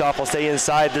 Face-off will stay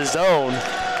inside the zone.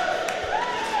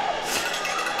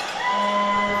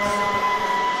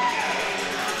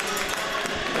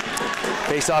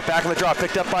 Face-off back on the draw,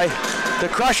 picked up by the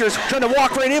Crushers. Trying to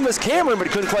walk right in was Cameron, but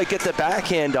he couldn't quite get the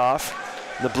backhand off.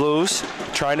 The Blues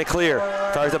trying to clear.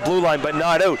 Fires the blue line, but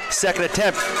not out. Second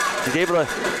attempt. He's able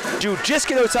to just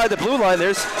get outside the blue line.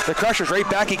 There's the Crushers right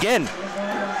back again.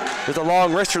 There's a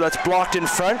long wrister that's blocked in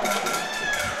front.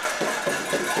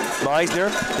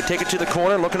 Meisner can take it to the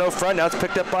corner, looking out front. Now it's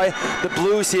picked up by the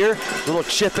Blues here. Little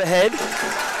chip ahead.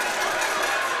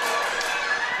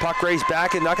 Puck raised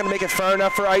back and not going to make it far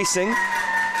enough for icing.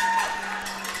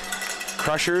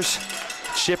 Crushers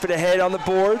chip it ahead on the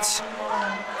boards.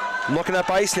 Looking up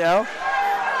ice now.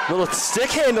 Little stick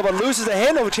handle, but loses the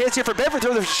handle. A chance here for Bedford.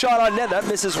 Throws a shot on net. That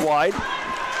misses wide.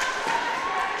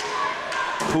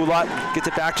 Poulat gets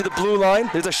it back to the blue line.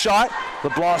 There's a shot.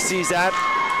 LeBlanc sees that.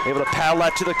 Able to paddle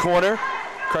that to the corner.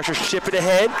 Crushers chip it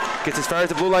ahead. Gets as far as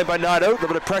the blue line, but not out. A little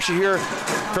bit of pressure here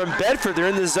from Bedford. They're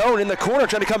in the zone, in the corner,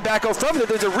 trying to come back out from it.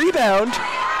 There's a rebound.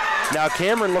 Now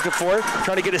Cameron looking for it,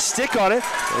 trying to get a stick on it.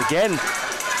 Again,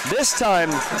 this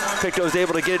time Pictou is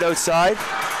able to get it outside.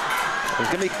 It's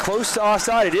going to be close to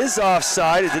offside. It is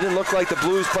offside. It didn't look like the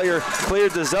Blues player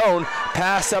cleared the zone.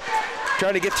 Pass up,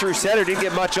 trying to get through center. Didn't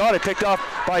get much on it. Picked off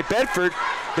by Bedford.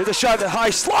 There's a shot in the high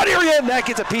slot area, and that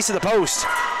gets a piece of the post.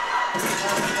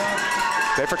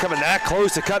 Bedford coming that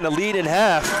close to cutting the lead in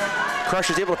half.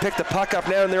 Crushers able to pick the puck up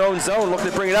now in their own zone.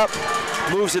 Looking to bring it up.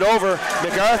 Moves it over.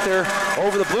 MacArthur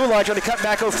over the blue line, trying to cut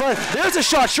back out front. There's a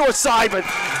shot short side, but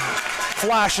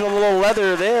flashing a little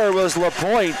leather there was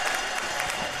LaPointe.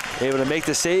 Able to make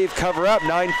the save, cover up.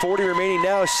 9:40 remaining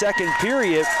now, second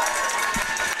period.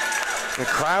 The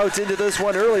crowd's into this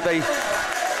one early. They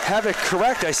have it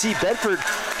correct. I see Bedford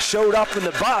showed up in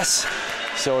the bus.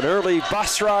 So an early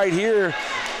bus ride here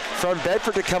from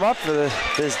Bedford to come up for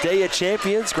this Day of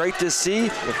Champions. Great to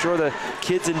see. I'm sure the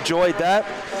kids enjoyed that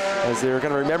as they're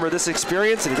going to remember this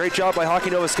experience. And a great job by Hockey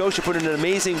Nova Scotia putting an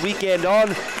amazing weekend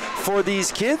on for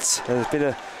these kids. And it's been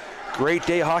a great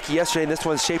day of hockey yesterday, and this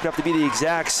one's shaping up to be the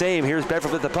exact same. Here's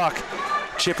Bedford with the puck,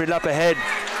 chipping it up ahead,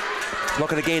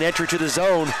 looking to gain entry to the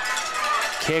zone.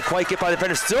 Can't quite get by the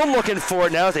defender, still looking for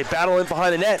it now as they battle in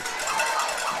behind the net.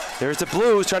 There's the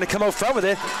Blues trying to come out front with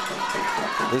it.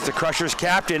 There's the Crushers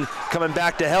captain coming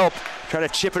back to help, trying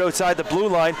to chip it outside the blue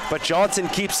line, but Johnson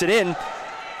keeps it in.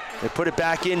 They put it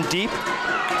back in deep.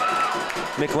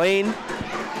 McLean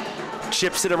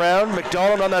chips it around.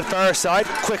 McDonald on that far side.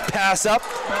 Quick pass up.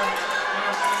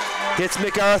 Hits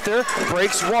MacArthur.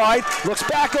 Breaks wide. Looks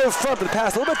back out front, but the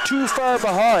pass a little bit too far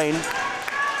behind.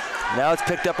 Now it's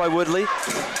picked up by Woodley.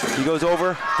 He goes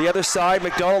over the other side.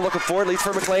 McDonald looking for it. Leads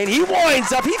for McLean. He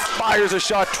winds up. He fires a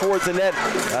shot towards the net.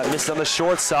 That missed on the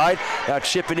short side. Now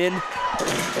chipping in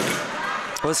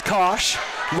was Kosh.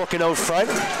 Looking out front.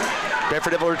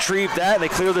 Bedford able to retrieve that, and they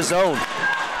clear the zone.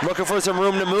 Looking for some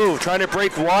room to move, trying to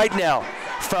break wide now.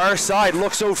 Far side,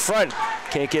 looks out front.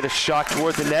 Can't get a shot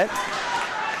toward the net.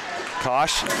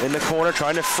 Kosh in the corner,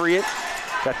 trying to free it.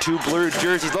 Got two blue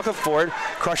jerseys looking for it.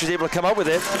 Crusher's able to come up with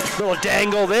it. Little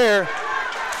dangle there.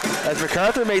 As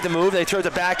MacArthur made the move, they throw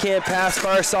the backhand pass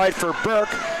far side for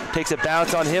Burke. Takes a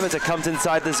bounce on him as it comes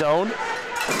inside the zone.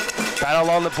 Battle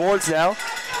along the boards now,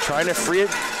 trying to free it.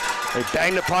 They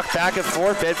bang the puck back and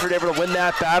forth. Bedford able to win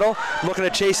that battle. Looking to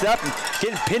chase it up and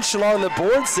getting pinched along the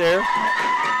boards there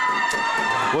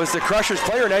was the Crushers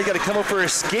player. Now he's got to come up for a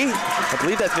skate. I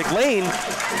believe that's McLean.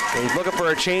 And he's looking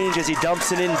for a change as he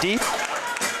dumps it in deep.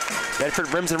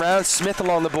 Bedford rims it around, Smith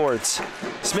along the boards.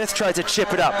 Smith tries to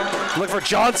chip it up. Looking for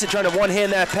Johnson, trying to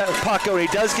one-hand that puck out. He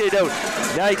does get it out.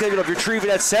 Now he's able to retrieve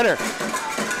it at center.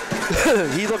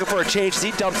 He's looking for a change as he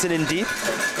dumps it in deep.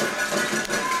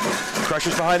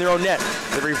 Crushers behind their own net.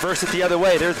 They reverse it the other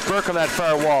way. There's Burke on that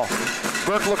far wall.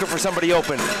 Burke looking for somebody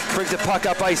open. Brings the puck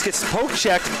up ice, gets poke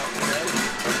checked,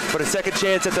 but a second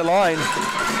chance at the line.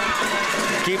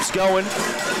 Keeps going.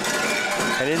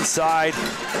 And inside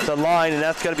the line, and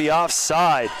that's going to be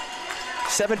offside.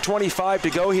 7:25 to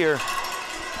go here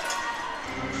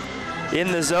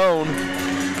in the zone.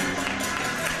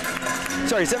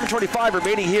 Sorry, 7:25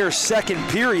 remaining here, second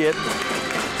period.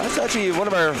 That's actually one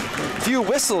of our few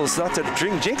whistles, not to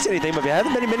jinx anything, but we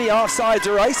haven't been many offsides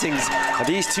or icings. And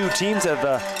these two teams have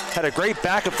had a great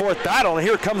back and forth battle, and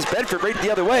here comes Bedford right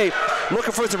the other way,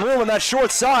 looking for some room on that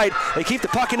short side. They keep the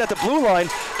puck in at the blue line,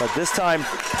 but this time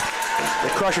the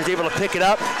Crusher's able to pick it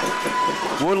up.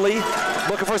 Woodley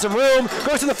looking for some room,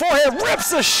 goes to the forehand, rips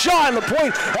the shot, and the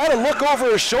point had to look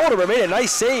over his shoulder, but made a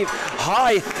nice save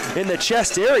high in the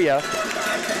chest area.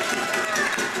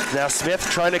 Now Smith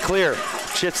trying to clear,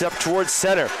 chips up towards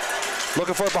center.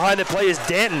 Looking for it behind the play is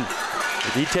Danton.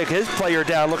 He took his player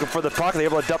down looking for the puck. They're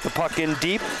able to dump the puck in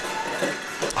deep.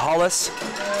 Hollis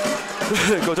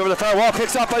goes over the far wall,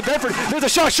 picks off by Bedford. There's a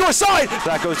shot, short side.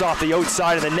 That goes off the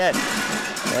outside of the net.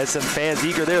 There's some fans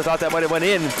eager there, thought that might have went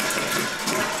in.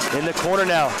 In the corner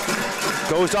now.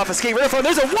 Goes off a skate right in front.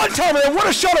 There's a one-timer, and what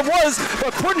a shot it was,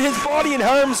 but putting his body in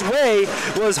harm's way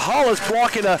was Hollis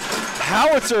blocking a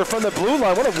howitzer from the blue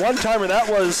line. What a one-timer that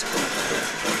was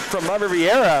from Mama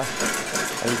Riera.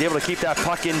 And he's able to keep that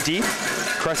puck in deep.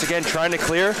 Crush again trying to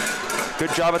clear.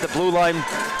 Good job at the blue line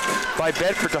by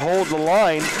Bedford to hold the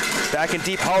line. Back in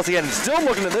deep, Hollis again. Still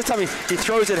looking at this time, he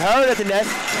throws it hard at the net.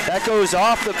 That goes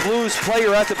off the Blues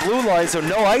player at the blue line, so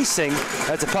no icing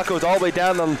as the puck goes all the way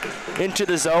down into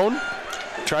the zone.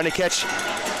 Trying to catch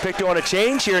Pictou on a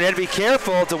change here, and had to be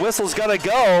careful. The whistle's gonna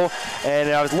go, and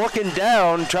I was looking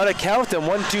down, trying to count them.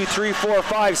 1, 2, 3, 4,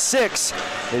 5, 6.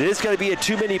 It is gonna be a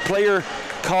too many player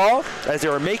call as they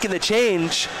were making the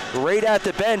change right at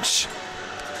the bench.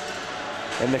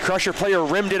 And the Crusher player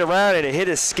rimmed it around and it hit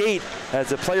his skate as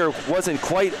the player wasn't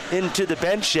quite into the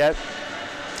bench yet.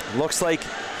 Looks like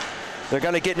they're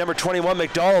gonna get number 21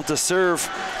 McDonald to serve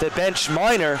the bench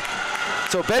minor.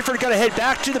 So Bedford got to head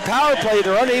back to the power play.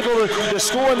 They're unable to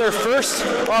score in their first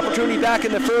opportunity back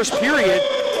in the first period.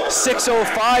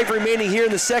 6:05 remaining here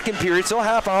in the second period. Still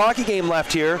half a hockey game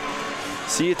left here.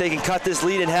 See if they can cut this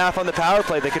lead in half on the power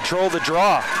play. They control the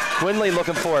draw. Quinley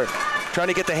looking for it. Trying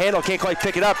to get the handle, can't quite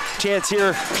pick it up. Chance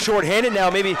here, short-handed now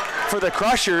maybe for the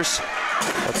Crushers.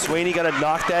 But Swaney got to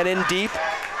knock that in deep.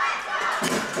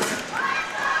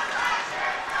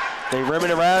 They rim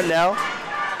it around now.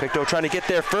 Pictou trying to get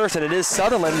there first, and it is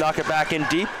Sutherland knock it back in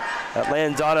deep. That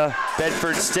lands on a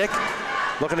Bedford stick.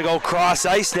 Looking to go cross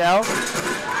ice now.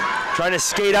 Trying to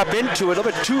skate up into it, a little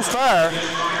bit too far,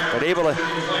 but able to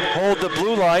hold the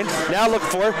blue line. Now look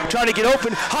for it, trying to get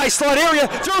open, high slot area,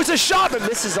 throws a shot, but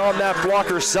misses on that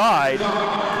blocker side.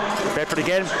 Bedford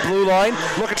again, blue line,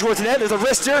 looking towards the net, there's a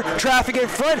wrister, traffic in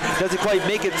front, doesn't quite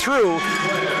make it through.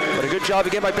 But a good job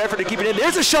again by Bedford to keep it in.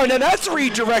 There's a shot, now that's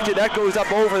redirected, that goes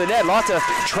up over the net. Lots of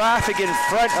traffic in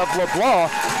front of LeBlanc,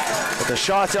 but the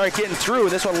shots aren't getting through,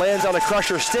 and this one lands on a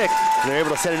Crusher stick, and they're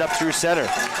able to send it up through center.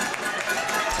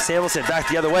 Samuelson back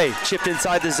the other way, chipped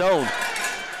inside the zone.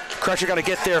 Crusher got to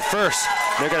get there first.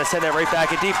 They're going to send that right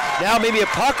back in deep. Now maybe a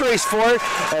puck race for it,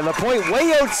 and the point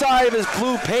way outside of his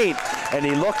blue paint, and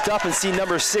he looked up and see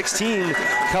number 16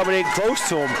 coming in close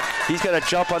to him. He's going to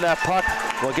jump on that puck.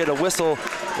 We'll get a whistle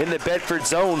in the Bedford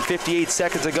zone. 58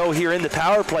 seconds ago here in the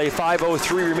power play.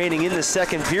 5:03 remaining in the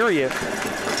second period.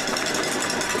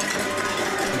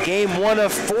 Game 1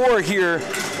 of 4 here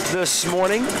this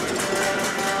morning.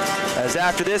 As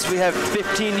after this, we have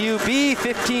 15UB,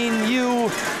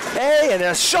 15UA, and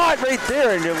a shot right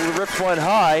there, and we ripped one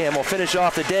high, and we'll finish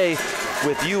off the day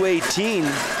with U18.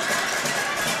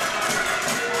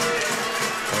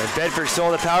 And Bedford still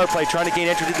on the power play, trying to gain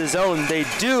entry to the zone. They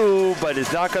do, but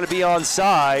it's not going to be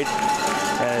onside.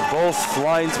 And both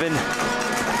linesmen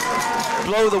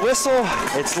blow the whistle.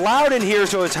 It's loud in here,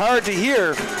 so it's hard to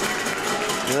hear.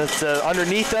 That's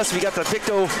underneath us, we got the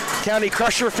Pictou County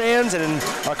Crusher fans, and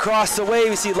across the way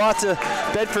we see lots of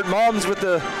Bedford moms with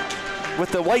the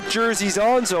white jerseys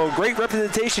on, so great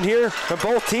representation here from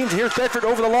both teams. Here's Bedford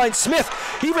over the line. Smith,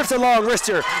 he rips a long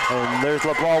wrister, and there's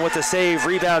LeBlanc with the save.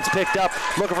 Rebounds picked up,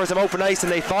 looking for some open ice,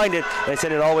 and they find it. They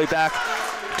send it all the way back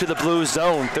to the Blues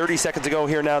zone. 30 seconds ago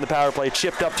here now in the power play.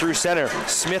 Chipped up through center.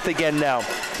 Smith again now.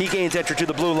 He gains entry to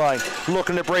the blue line,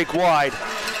 looking to break wide.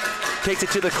 Takes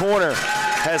it to the corner.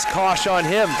 Has Kosh on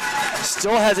him.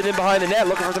 Still has it in behind the net,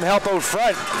 looking for some help out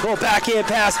front. Little backhand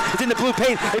pass. It's in the blue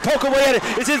paint. They poke away at it.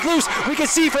 It's in loose. We can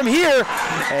see from here.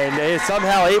 And is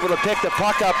somehow able to pick the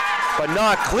puck up, but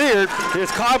not cleared. Here's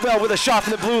Caldwell with a shot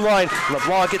from the blue line.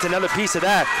 LeBlanc gets another piece of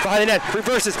that. Behind the net,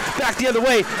 reverses, back the other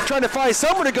way, trying to find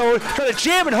somewhere to go, trying to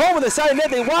jam it home on the side of the net.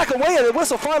 They whack away and the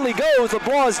whistle finally goes.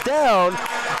 LeBlanc's down.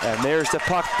 And there's the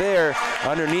puck there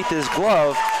underneath his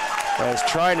glove as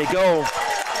trying to go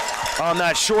on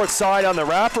that short side on the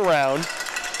wraparound.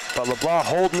 But LeBlanc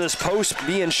holding his post,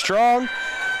 being strong.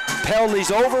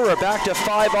 Penalties over, we're back to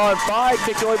 5-on-5.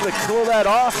 Pictou able to cool that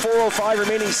off. 4:05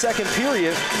 remaining second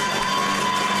period.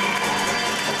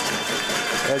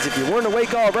 As if you weren't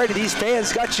awake already, these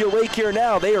fans got you awake here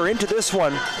now. They are into this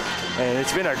one. And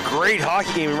it's been a great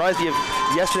hockey game. It reminds me of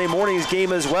yesterday morning's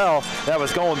game as well. That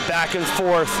was going back and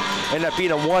forth. Ended up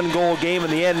being a one-goal game in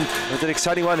the end. It was an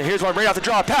exciting one. Here's one right off the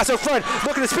draw. Pass out front.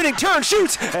 Looking at spinning turn.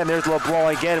 Shoots. And there's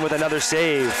LeBlanc again with another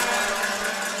save.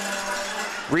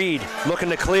 Reed looking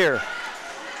to clear.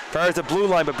 Fires the blue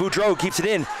line, but Boudreau keeps it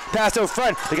in. Pass out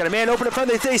front. They got a man open in front.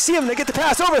 They see him. They get the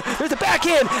pass over. There's the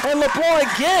backhand. And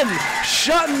LeBlanc again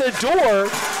shutting the door.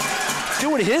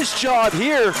 Doing his job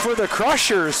here for the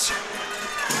Crushers.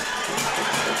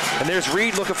 And there's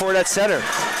Reed looking for it at center.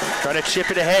 Trying to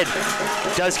chip it ahead.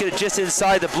 Does get it just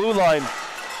inside the blue line.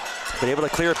 But able to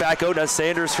clear it back out. Now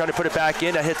Sanders trying to put it back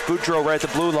in. That hits Boudreau right at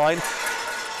the blue line.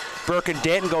 Burke and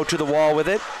Danton go to the wall with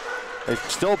it. They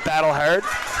still battle hard.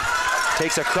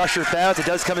 Takes a Crusher bounce. It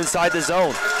does come inside the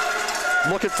zone.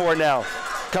 Looking for it now.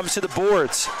 Comes to the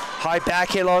boards. High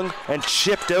backhand long and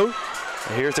chipped out.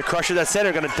 And here's the Crusher at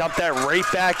center. Going to dump that right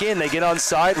back in. They get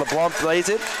onside. LeBlanc plays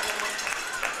it.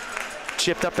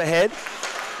 Chipped up ahead.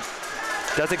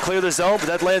 Doesn't clear the zone, but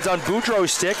that lands on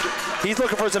Boudreau's stick. He's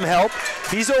looking for some help.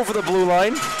 He's over the blue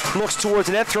line. Looks towards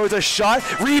the net. Throws a shot.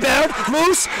 Rebound.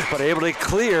 Loose. But able to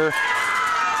clear.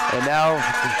 And now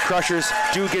the Crushers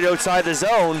do get outside the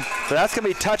zone, but that's going to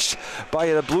be touched by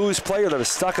the Blues player that was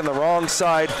stuck on the wrong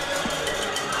side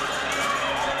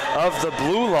of the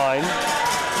blue line.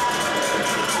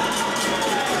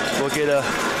 We'll get a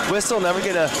whistle, now we're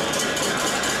going to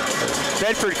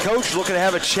Bedford coach looking to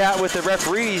have a chat with the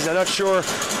referees. I'm not sure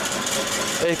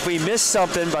if we missed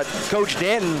something, but Coach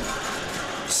Danton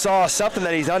saw something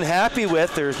that he's unhappy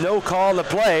with. There's no call on the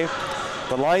play.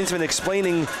 The linesman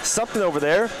explaining something over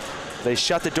there. They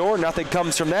shut the door, nothing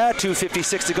comes from that.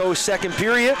 2:56 to go, second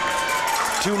period.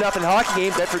 2-0 hockey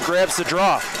game. Bedford grabs the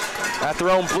draw at their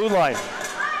own blue line.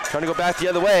 Trying to go back the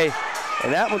other way.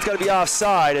 And that one's got to be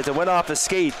offside as it went off the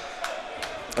skate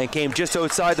and came just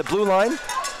outside the blue line.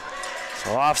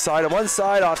 So offside on one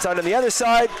side, offside on the other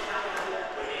side.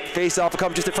 Face off will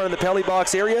come just in front of the penalty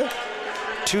box area.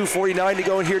 2:49 to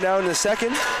go in here now in the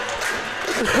second.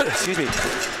 Excuse me.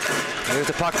 There's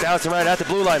the puck bouncing right at the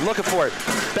blue line, looking for it.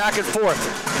 Back and forth.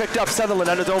 Picked up Sutherland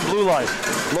on his own blue line.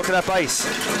 Looking up ice.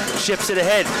 Chips it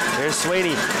ahead. There's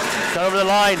Sweeney. Got over the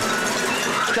line.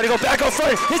 Trying to go back out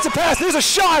front. Hits a pass. There's a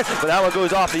shot. But that one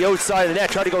goes off the outside of the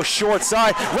net. Trying to go short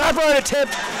side. Wraparound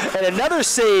attempt. And another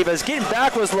save as getting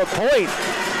back was LaPointe.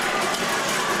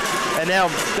 And now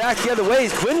back the other way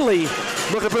is Quinley.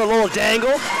 Looking for a little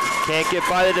dangle. Can't get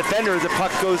by the defender. The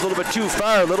puck goes a little bit too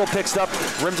far. Little picks up,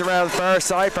 rims around far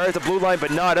side, fires the blue line,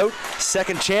 but not out.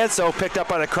 Second chance, though, picked up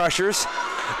by the Crushers,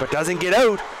 but doesn't get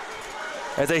out.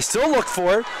 As they still look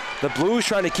for it, the Blues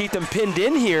trying to keep them pinned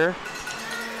in here.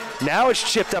 Now it's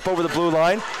chipped up over the blue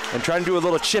line and trying to do a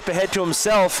little chip ahead to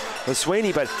himself with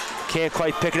Sweeney, but can't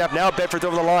quite pick it up. Now Bedford's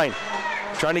over the line.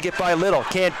 Trying to get by Little,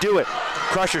 can't do it.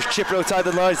 Crushers chip it outside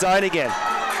the line again.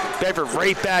 Bedford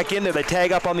right back in there. They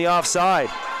tag up on the offside.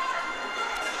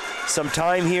 Some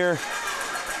time here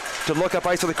to look up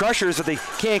ice for the Crushers, but they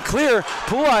can't clear.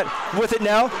 Poulat with it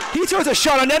now. He throws a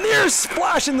shot on net. There's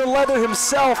splashing the leather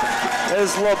himself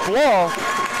as LeBlanc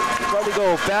trying to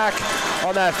go back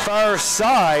on that far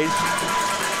side.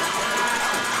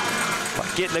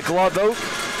 Getting the glove out.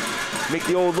 Make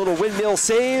the old little windmill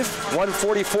save.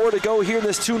 1:44 to go here in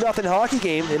this 2-0 hockey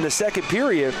game in the second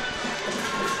period.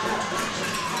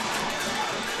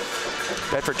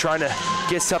 Bedford trying to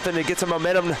get something to get some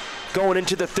momentum going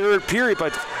into the third period,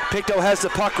 but Pictou has the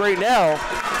puck right now.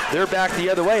 They're back the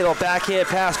other way. Little backhand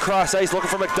pass cross ice looking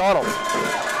for McDonald.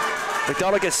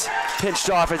 McDonald gets pinched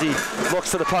off as he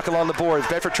looks for the puck along the boards.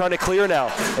 Bedford trying to clear now.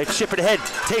 They chip it ahead,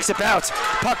 takes a bounce.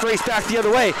 Puck race back the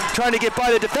other way, trying to get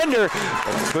by the defender.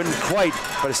 Couldn't quite,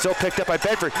 but it's still picked up by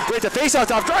Bedford. With the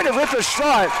faceoff off, trying to rip a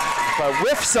shot, but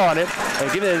whiffs on it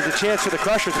and giving it the chance for the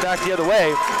Crushers back the other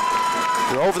way.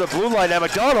 They're over the blue line now.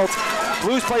 McDonald,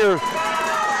 Blues player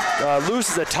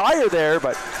loses a tire there,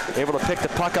 but able to pick the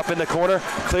puck up in the corner.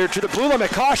 Cleared to the blue line.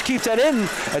 McCosh keeps that in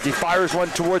as he fires one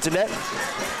towards the net.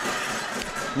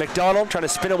 McDonald trying to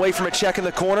spin away from a check in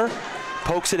the corner.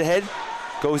 Pokes it ahead.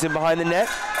 Goes in behind the net.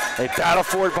 They battle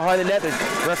for it behind the net. The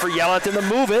referee yelling at them to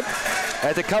move it.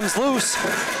 As it comes loose,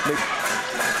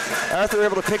 Arthur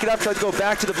able to pick it up, tries to go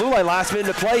back to the blue line. Last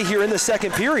minute to play here in the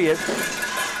second period.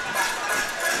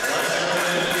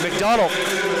 McDonald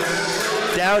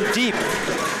down deep.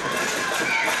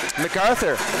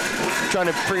 MacArthur trying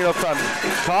to bring it up front.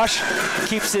 Kosh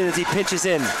keeps it as he pinches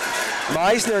in.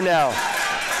 Meisner now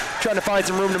trying to find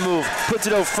some room to move. Puts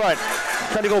it out front.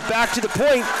 Trying to go back to the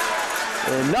point.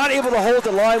 And not able to hold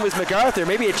the line with MacArthur.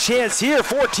 Maybe a chance here.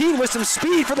 14 with some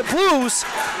speed for the Blues.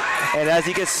 And as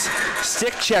he gets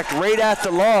stick checked right at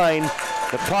the line,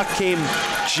 the puck came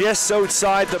just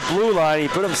outside the blue line. He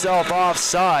put himself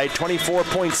offside.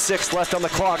 24.6 left on the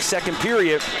clock, second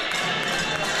period.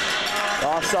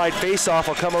 Offside faceoff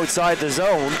will come outside the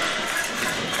zone.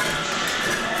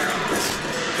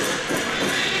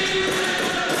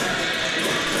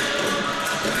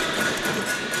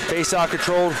 Faceoff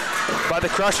controlled by the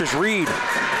Crushers. Reed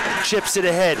chips it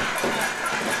ahead.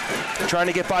 Trying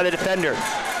to get by the defender.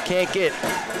 Can't get.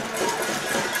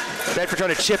 Bedford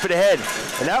trying to chip it ahead.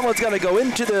 And that one's going to go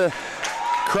into the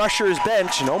Crushers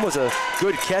bench. And almost a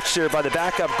good catch there by the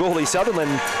backup goalie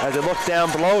Sutherland as they looked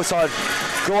down below. Saw it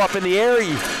go up in the air.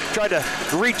 He tried to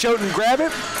reach out and grab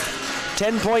it.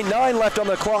 10.9 left on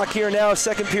the clock here now,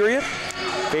 second period.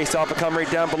 Faceoff will come right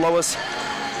down below us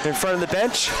in front of the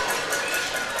bench.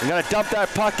 I'm going to dump that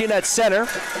puck in at center.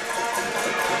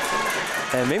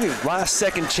 And maybe last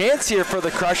second chance here for the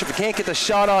Crush if we can't get the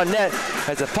shot on net.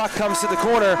 As the puck comes to the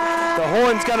corner, the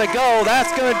horn's going to go.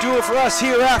 That's going to do it for us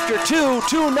here after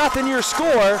 2-0 your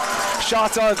score.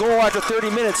 Shots on goal after 30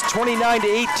 minutes,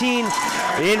 29-18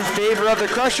 in favor of the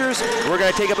Crushers. We're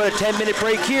going to take about a 10-minute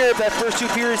break here. If that first two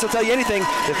periods will tell you anything,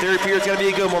 the third period is going to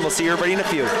be a good one. We'll see everybody in a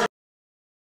few.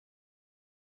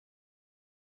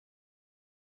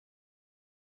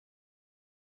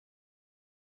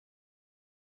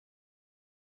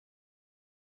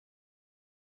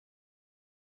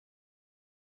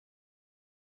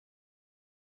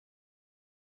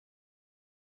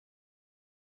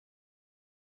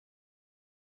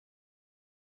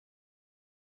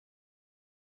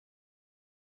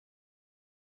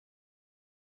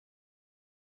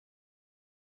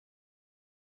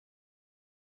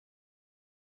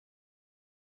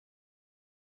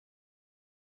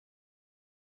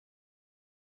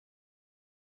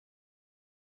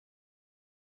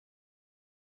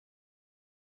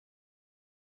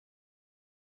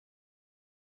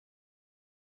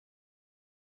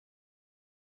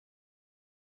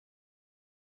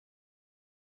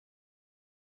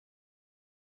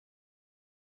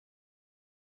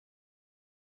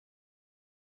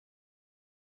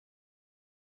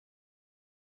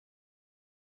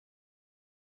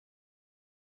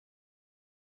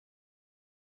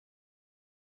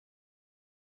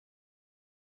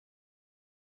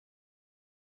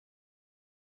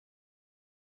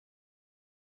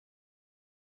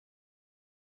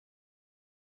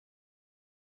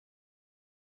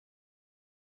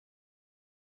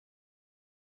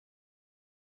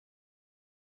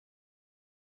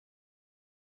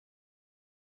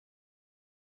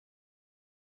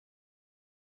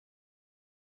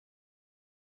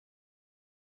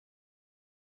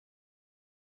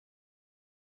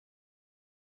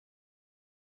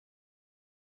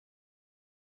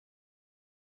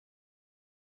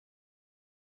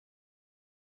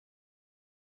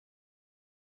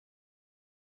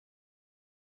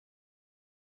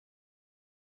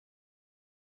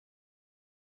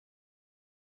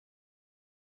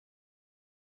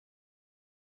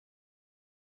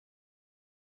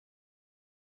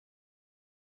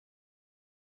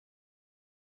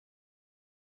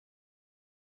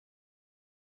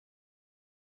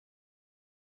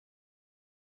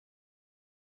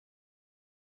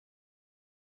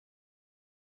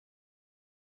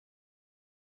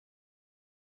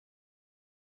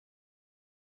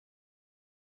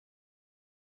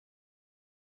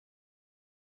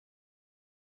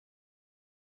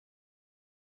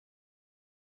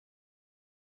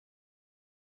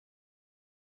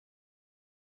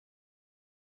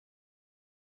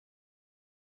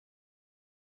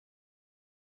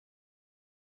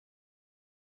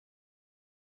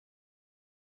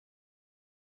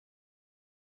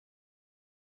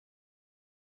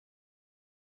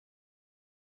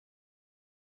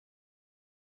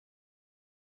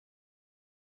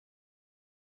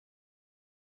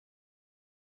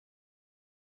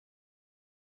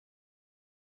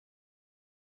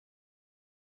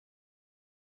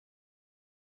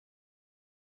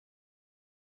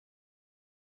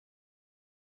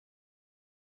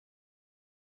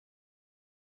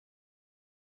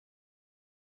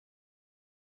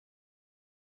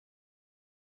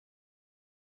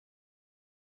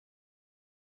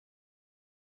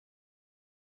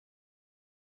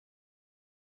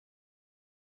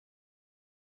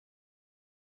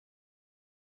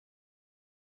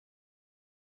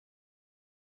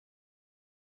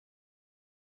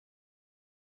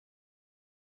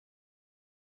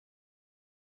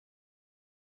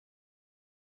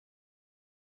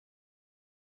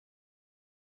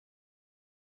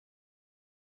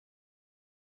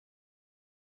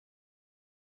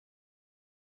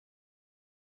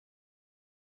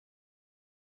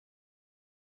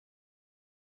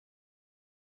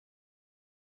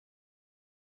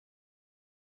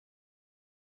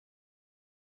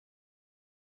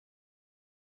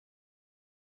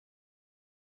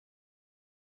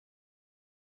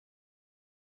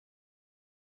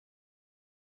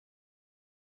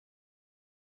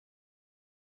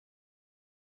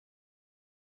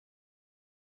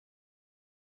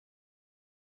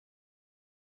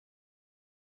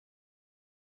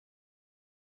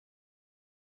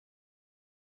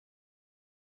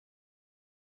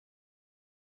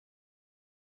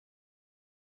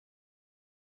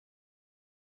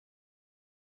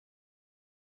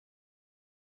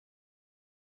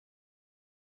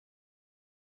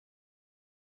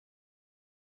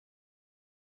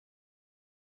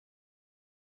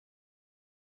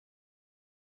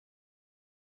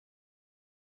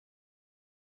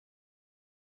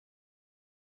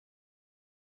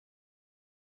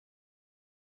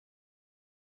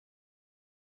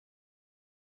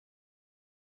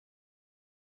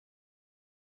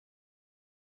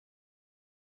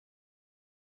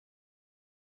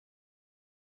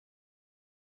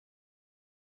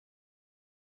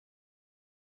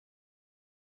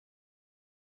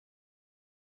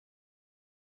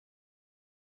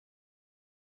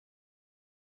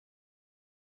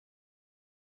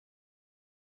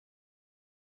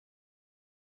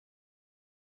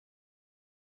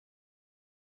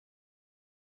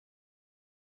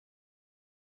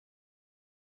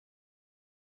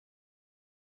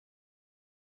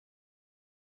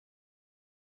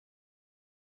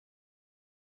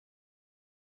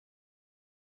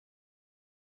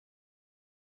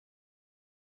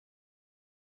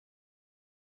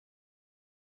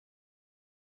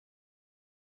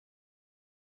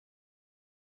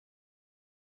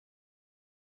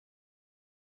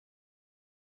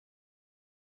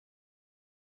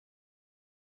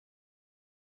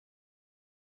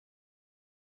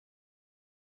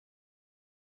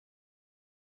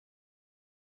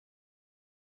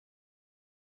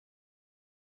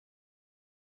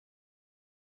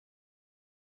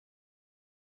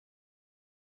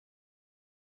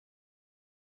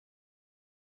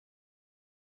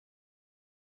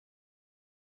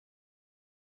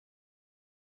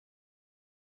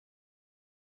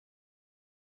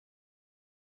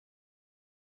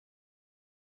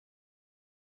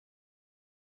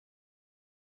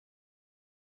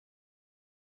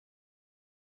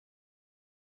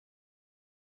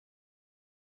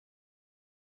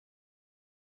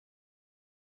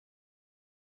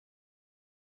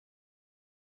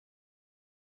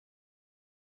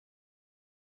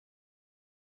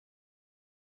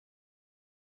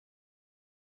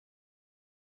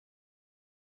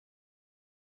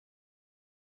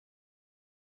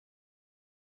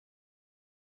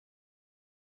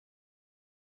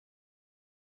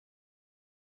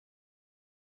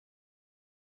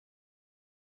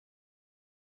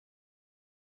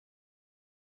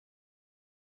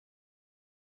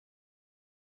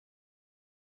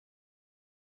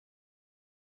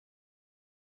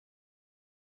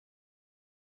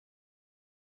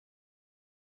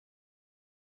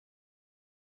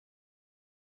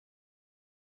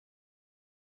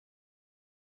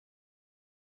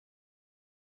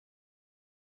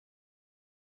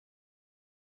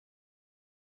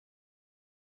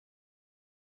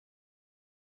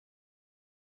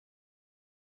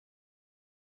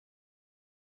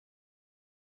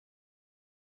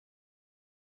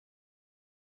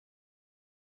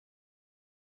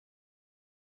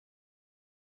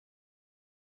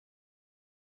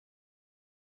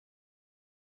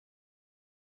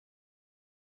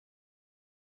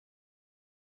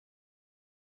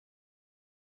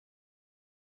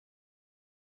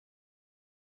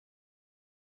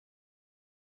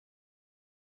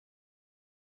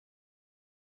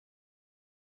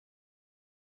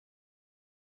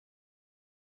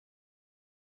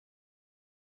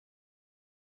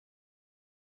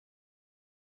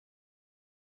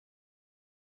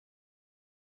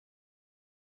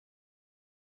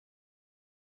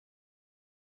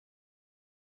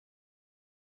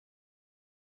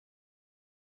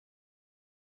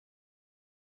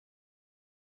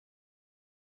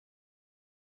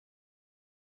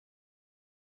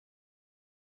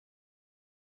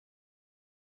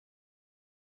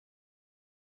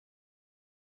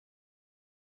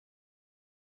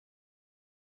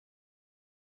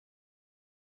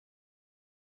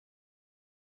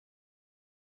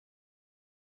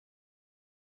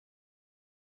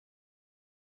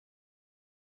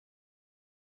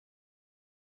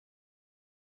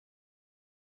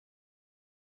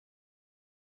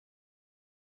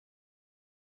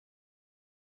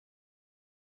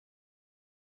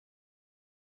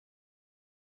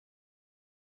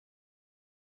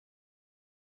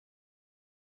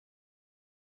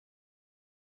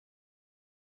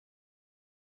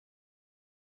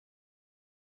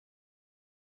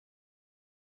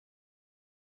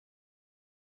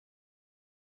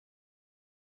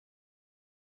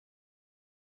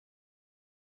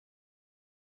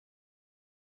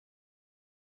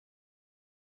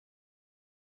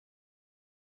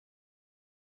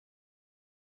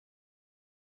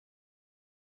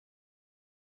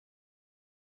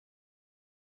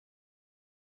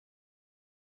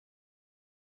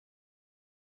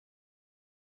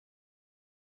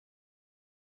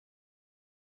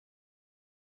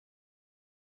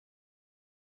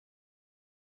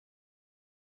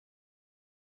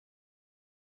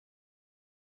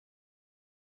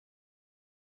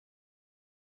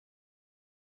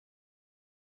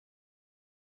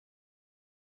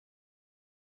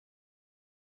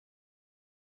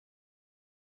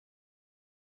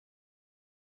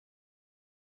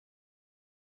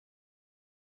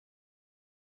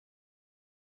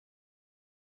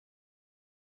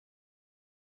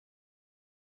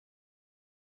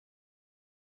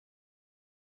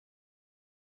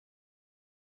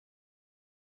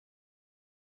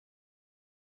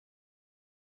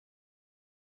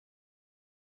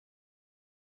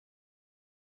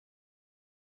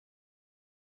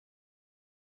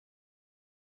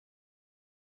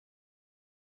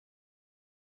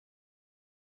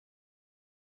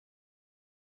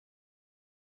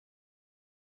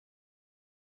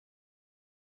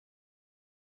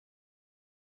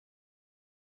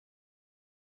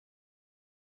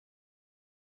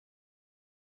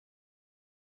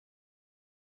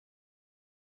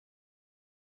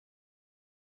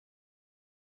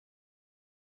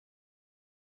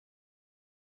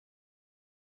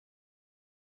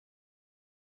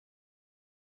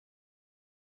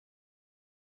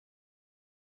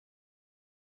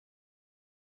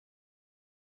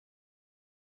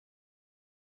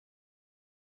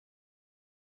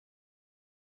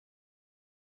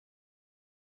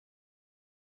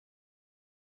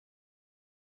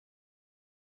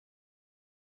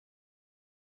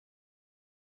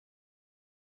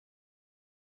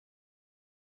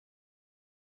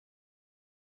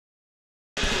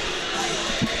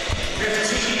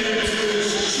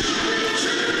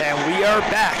 we are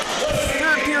back.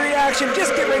 Third period action,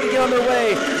 just get ready to get on their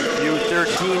way.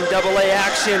 U13AA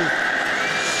action.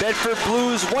 Bedford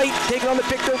Blues White taking on the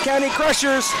Pictou County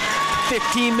Crushers.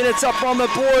 15 minutes up on the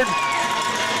board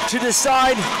to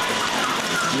decide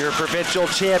your provincial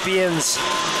champions.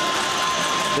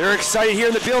 They're excited here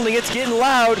in the building. It's getting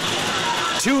loud.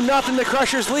 2-0 the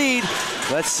Crushers lead.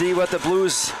 Let's see what the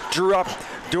Blues drew up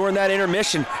during that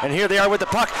intermission. And here they are with the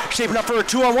puck, shaping up for a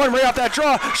 2-on-1 right off that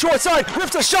draw. Short side,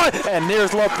 rips a shot, and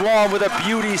there's LeBlanc with a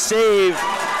beauty save.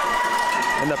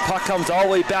 And the puck comes all the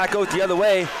way back out the other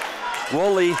way.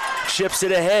 Woolley chips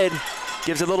it ahead,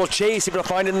 gives it a little chase, able to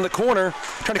find it in the corner.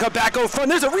 Trying to cut back out front,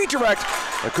 there's a redirect.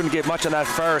 I couldn't get much on that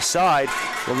far side.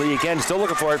 Woolley again, still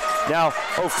looking for it. Now,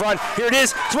 out front, here it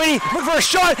is. Sweeney looking for a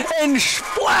shot, and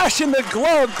splash in the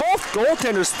glove. Both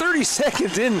goaltenders 30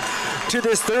 seconds in to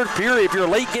this third period. If you're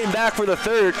late getting back for the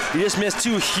third, you just missed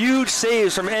two huge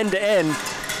saves from end to end.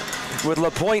 With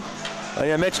LaPointe,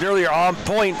 like I mentioned earlier, on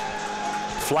point,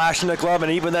 flashing the glove,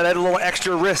 and even that had a little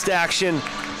extra wrist action.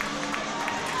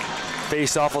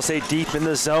 Face-off will stay deep in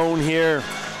the zone here.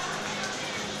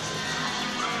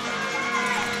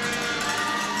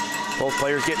 Both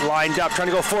players getting lined up, trying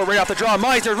to go forward right off the draw.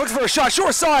 Meisner looking for a shot,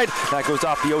 short side. That goes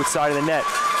off the outside of the net.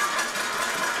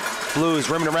 Blues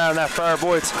rimming around that far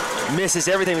boards. Misses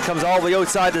everything and comes all the way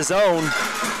outside the zone.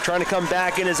 Trying to come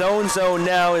back in his own zone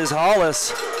now is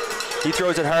Hollis. He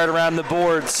throws it hard around the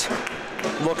boards.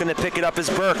 Looking to pick it up is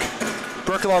Burke.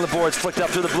 Burke along the boards, flicked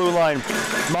up to the blue line.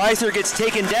 Meisner gets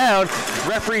taken down.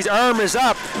 Referee's arm is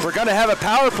up. We're going to have a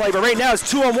power play, but right now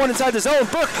it's 2-on-1 inside the zone.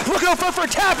 Burke looking out for a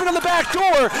tap in on the back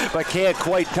door, but can't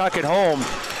quite tuck it home.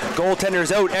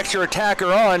 Goaltender's out, extra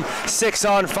attacker on,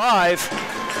 6-on-5.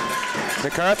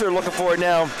 MacArthur looking for it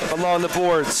now along the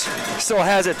boards. Still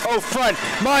has it. Oh, front.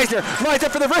 Meisner lines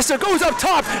up for the wrister. Goes up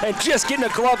top and just getting a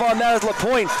glove on that is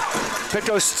LaPointe.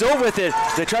 Pictou still with it.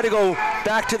 They try to go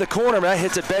back to the corner, but that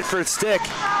hits a Bedford stick.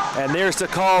 And there's the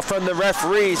call from the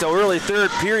referee. So early third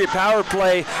period power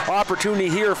play opportunity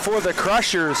here for the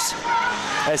Crushers.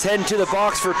 As heading to the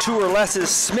box for two or less is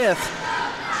Smith.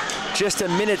 Just a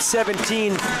minute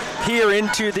 17 here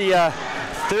into the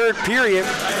third period.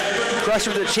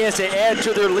 Crushers with a chance to add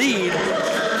to their lead.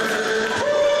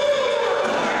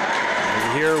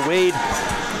 And here Wade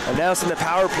announcing the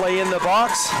power play in the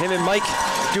box. Him and Mike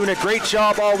doing a great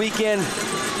job all weekend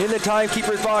in the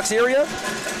timekeeper's box area.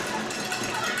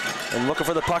 And looking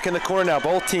for the puck in the corner now.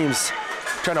 Both teams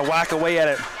trying to whack away at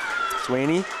it.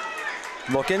 Sweeney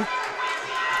looking.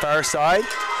 Far side.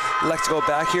 Let's go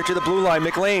back here to the blue line.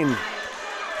 McLean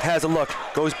has a look.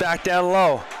 Goes back down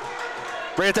low.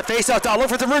 Right at the face-off dot, look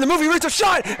for the room, the movie reads a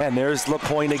shot! And there's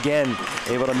LaPointe again,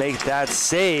 able to make that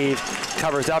save.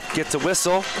 Covers up, gets a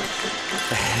whistle.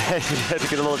 Had to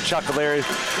get a little chuckle there.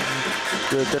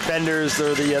 The defenders,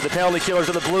 or the penalty killers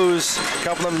of the Blues, a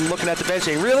couple of them looking at the bench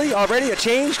saying, really? Already? A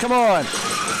change? Come on.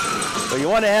 But you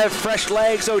want to have fresh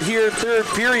legs out here, third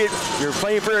period. You're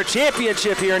playing for a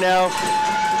championship here now.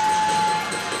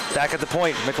 Back at the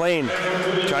point, McLean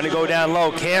trying to go down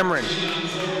low. Cameron.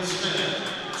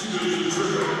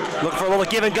 Looking for a little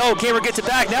give and go. Cameron gets it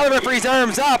back. Now the referee's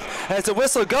arms up as the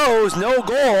whistle goes. No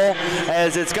goal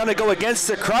as it's going to go against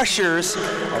the Crushers.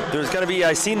 There's going to be,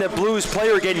 I seen the Blues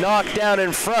player get knocked down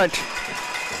in front.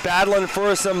 Battling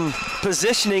for some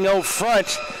positioning out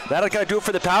front. That'll kind of do it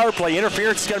for the power play.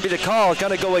 Interference is going to be the call. It's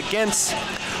going to go against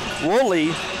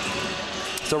Woolley.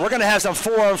 So we're going to have some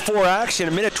 4-on-4 action,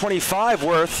 a minute 25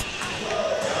 worth.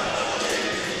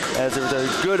 As there was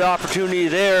a good opportunity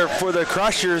there for the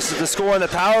Crushers to score on the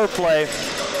power play.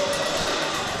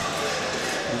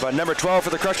 But number 12 for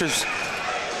the Crushers,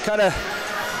 kind of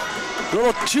a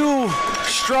little too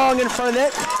strong in front of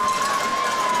net.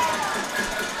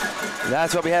 And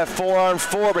that's what we have,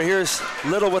 4-on-4, but here's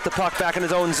Little with the puck back in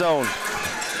his own zone.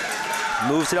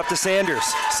 Moves it up to Sanders.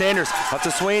 Sanders up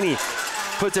to Sweeney.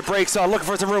 Puts the brakes on, looking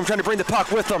for some room, trying to bring the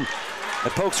puck with him.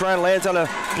 It pokes around, lands on a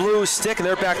blue stick, and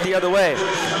they're back the other way.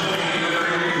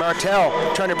 Martel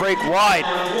trying to break wide.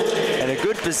 And a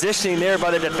good positioning there by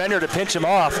the defender to pinch him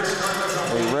off.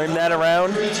 They rim that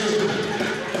around.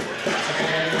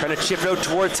 Trying to chip it out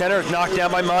towards center, knocked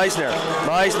down by Meisner.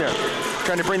 Meisner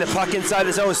trying to bring the puck inside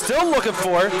the zone, still looking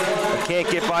for it. But can't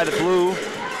get by the blue.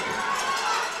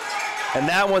 And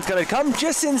that one's going to come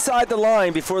just inside the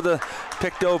line before the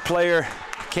Pictou player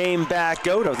came back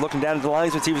out. I was looking down at the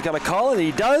lines to see if he was going to call it, and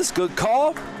he does. Good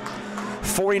call.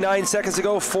 49 seconds to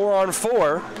go,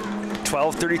 4-on-4.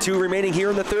 12:32 remaining here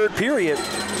in the third period.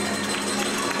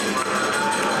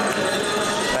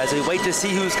 As we wait to see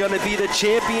who's going to be the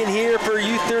champion here for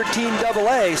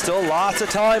U13AA. Still lots of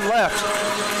time left.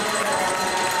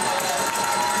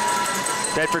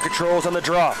 Bedford controls on the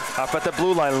draw. Up at the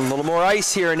blue line. A little more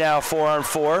ice here now,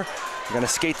 4-on-4. They're going to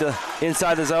skate the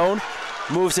inside the zone.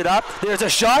 Moves it up. There's a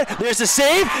shot. There's a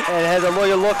save. And has a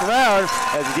look around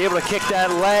as he's able to kick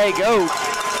that leg out.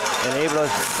 And able to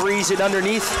freeze it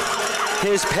underneath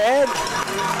his pad.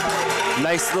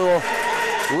 Nice little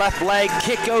left leg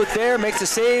kick out there. Makes a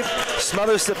save.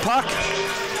 Smothers the puck.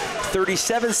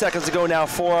 37 seconds to go now,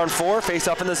 4-on-4, face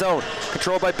off in the zone.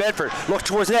 Controlled by Bedford, look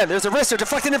towards the end. There's a wrister,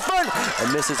 deflected in front,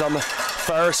 and misses on the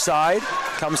far side.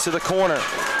 Comes to the corner.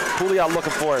 Pouliot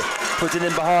looking for it, puts it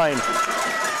in behind.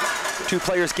 Two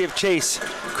players give chase.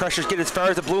 Crushers get as far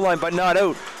as the blue line, but not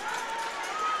out.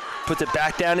 Puts it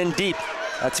back down in deep.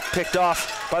 That's picked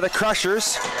off by the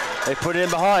Crushers. They put it in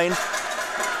behind.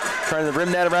 Trying to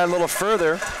rim that around a little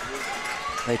further.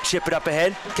 They chip it up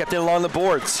ahead, kept it along the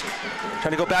boards.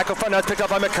 Trying to go back up front, now it's picked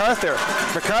up by MacArthur.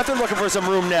 MacArthur looking for some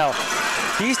room now.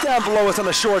 He's down below us on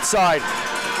the short side.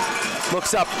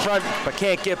 Looks up front, but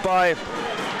can't get by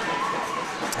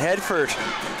Bedford.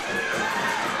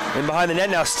 In behind the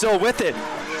net now, still with it.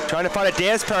 Trying to find a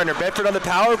dance partner. Bedford on the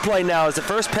power play now as the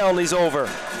first penalty's over.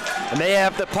 And they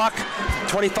have the puck.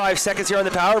 25 seconds here on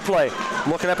the power play.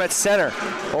 Looking up at center,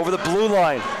 over the blue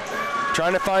line.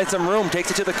 Trying to find some room,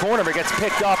 takes it to the corner, but gets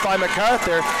picked off by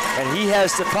MacArthur, and he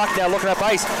has the puck now looking up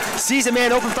ice. Sees a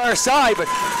man open far side, but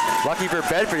lucky for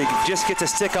Bedford, he just gets a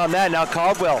stick on that. Now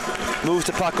Caldwell moves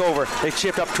the puck over. They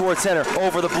chip up towards center,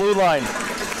 over the blue line.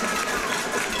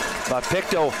 But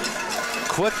Pictou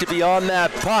quick to be on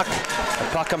that puck. The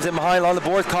puck comes in behind along the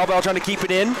board. Caldwell trying to keep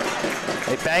it in.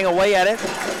 They bang away at it.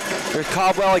 There's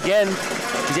Caldwell again.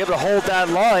 He's able to hold that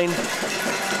line.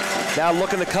 Now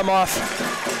looking to come off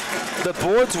the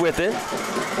boards with it,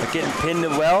 but getting pinned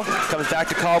well. Comes back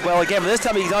to Caldwell again, but this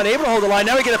time he's unable to hold the line.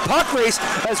 Now we get a puck race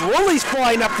as Woolley's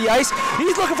flying up the ice.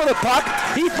 He's looking for the puck.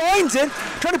 He finds it,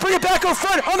 trying to bring it back out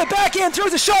front. On the backhand,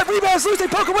 throws a shot, rebounds loose, they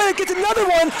poke away, it gets another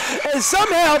one, and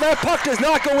somehow that puck does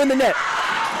not go in the net.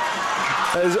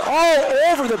 It's all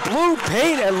over the blue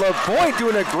paint, and LeBoy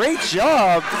doing a great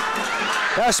job.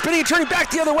 Now spinning and turning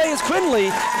back the other way is Quinley.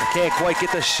 Can't quite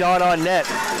get the shot on net.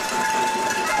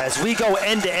 As we go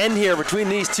end to end here between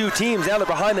these two teams, now they're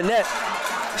behind the net,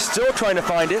 still trying to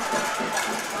find it.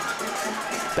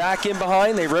 Back in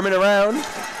behind, they rim it around.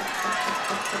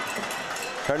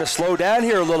 Trying to slow down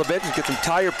here a little bit and get some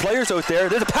tired players out there.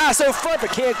 There's a pass out front,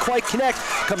 but can't quite connect.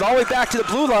 Comes all the way back to the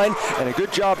blue line, and a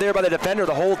good job there by the defender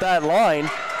to hold that line.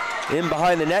 In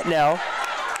behind the net now.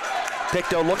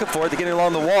 Pictou looking for it, they're getting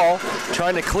along the wall,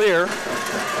 trying to clear.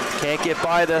 Can't get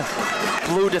by the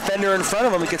blue defender in front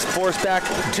of him. He gets forced back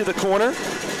to the corner.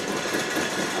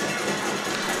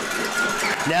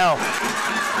 Now,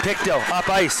 Pictou up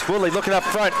ice. Woolley looking up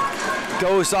front.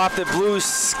 Goes off the Blues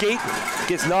skate.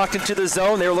 Gets knocked into the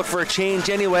zone. They were looking for a change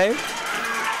anyway.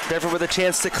 Bedford with a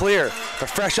chance to clear. But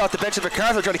fresh off the bench of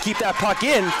MacArthur trying to keep that puck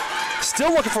in.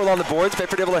 Still looking for it on the boards.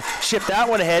 Bedford able to shift that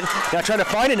one ahead. Now trying to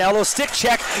find it now. A little stick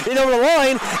check in over the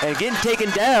line and getting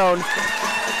taken down.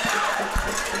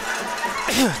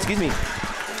 Excuse me.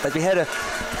 As we had a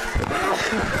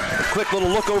quick little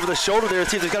look over the shoulder there to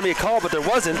see if there's going to be a call, but there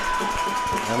wasn't.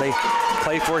 And they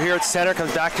play for here at center,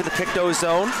 comes back to the Pictou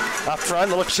zone. Up front,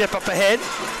 little chip up ahead,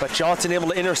 but Johnson able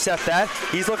to intercept that.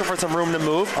 He's looking for some room to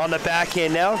move. On the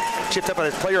backhand now, chipped up by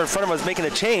the player in front of him, was making a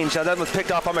change. Now that was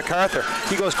picked off by MacArthur.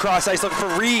 He goes cross ice looking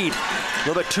for Reed. A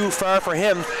little bit too far for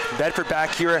him. Bedford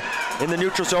back here in the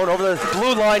neutral zone over the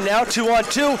blue line now,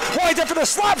 2-on-2. Winds up for the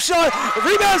slap shot. The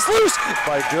rebound's loose.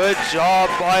 By good job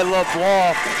by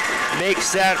LeBlanc.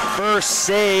 Makes that first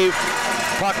save.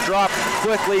 Puck dropped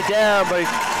quickly down, but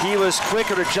he was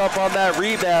quicker to jump on that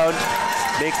rebound.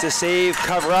 Makes the save,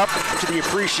 cover up to the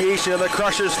appreciation of the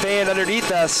Crushers fan underneath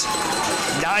us.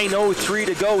 9:03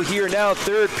 to go here now,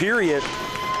 third period.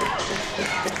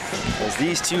 As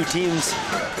these two teams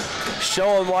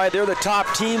showing why they're the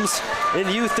top teams in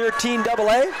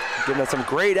U13AA. Giving us some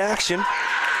great action.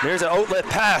 There's an outlet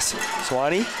pass.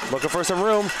 Swanee looking for some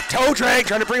room. Toe drag,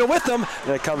 trying to bring it with him.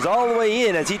 And it comes all the way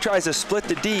in as he tries to split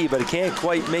the D, but he can't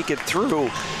quite make it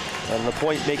through. And the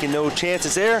point making no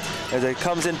chances there. As it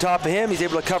comes in top of him, he's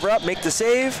able to cover up, make the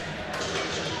save.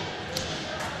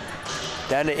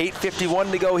 Down to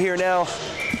 8:51 to go here now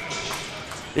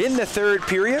in the third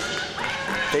period.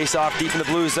 Face off deep in the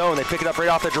blue zone. They pick it up right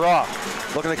off the draw.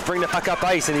 Looking to bring the puck up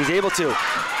ice, and he's able to.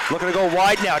 Looking to go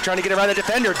wide now, trying to get around the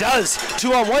defender. Does.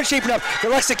 2-on-1 shaping up.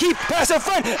 Elects to keep. Pass up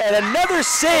front. And another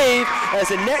save as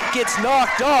the net gets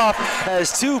knocked off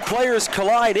as two players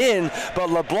collide in. But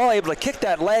LeBlanc able to kick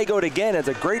that leg out again. It's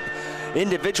a great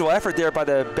individual effort there by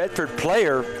the Bedford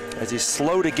player as he's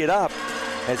slow to get up.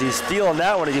 As he's feeling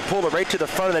that one as he pulled it right to the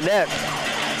front of the net.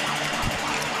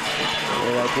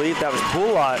 And I believe that was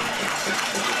Poulat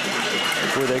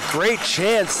with a great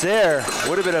chance there.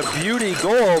 Would have been a beauty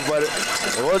goal, but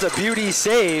it was a beauty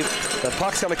save. The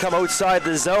puck's going to come outside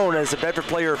the zone as the Bedford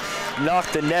player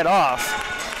knocked the net off.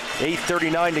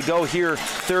 8:39 to go here,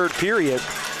 third period.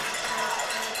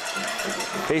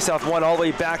 Face-off one all the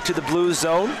way back to the blue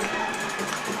zone.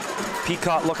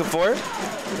 Pictou looking for it.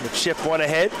 The chip one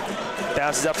ahead.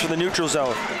 Bounces up to the neutral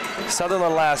zone.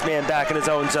 Sutherland last man back in his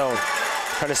own zone.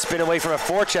 Trying to spin away from a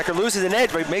forechecker, loses an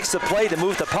edge, but he makes the play to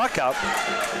move the puck up.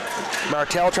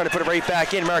 Martel trying to put it right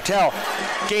back in. Martel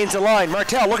gains the line.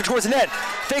 Martel looking towards the net.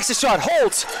 Fakes the shot,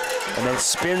 holds, and then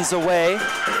spins away.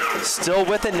 Still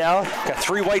with it now. Got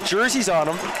 3 white jerseys on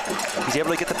him. He's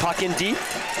able to get the puck in deep.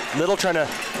 Little trying to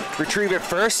retrieve it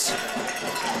first.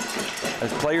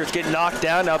 As players get knocked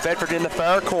down, now Bedford in the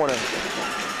far corner.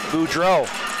 Boudreau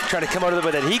trying to come out of it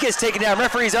with it. He gets taken down,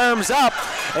 referee's arms up,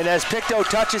 and as Pictou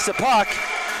touches the puck,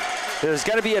 there's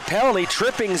going to be a penalty.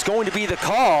 Tripping's going to be the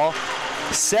call.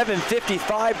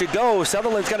 7:55 to go.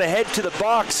 Sutherland's going to head to the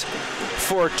box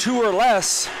for 2 or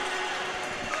less.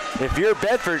 If you're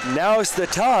Bedford, now's the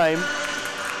time.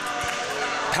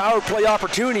 Power play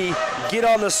opportunity, get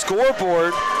on the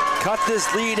scoreboard, cut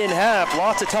this lead in half.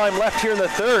 Lots of time left here in the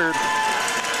third.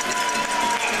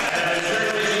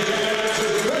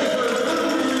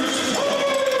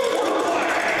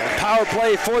 Power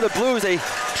play for the Blues. A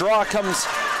draw comes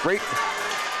right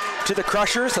to the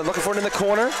Crushers. They're looking for it in the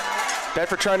corner.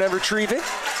 Bedford trying to retrieve it.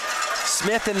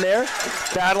 Smith in there,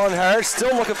 battling hard,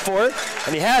 still looking for it,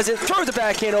 and he has it. Throws it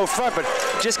backhand out front, but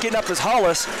just getting up is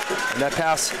Hollis, and that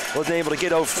pass wasn't able to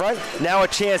get out front. Now a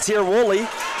chance here, Woolley.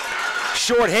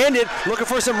 Short-handed, looking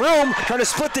for some room, trying to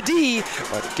split the D,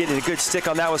 but getting a good stick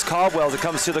on that was Caldwell as it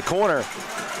comes to the corner.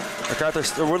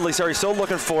 Woodley, still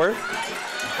looking for it.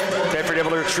 Bedford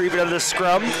able to retrieve it out of the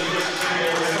scrum.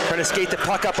 Trying to skate the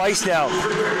puck up ice now.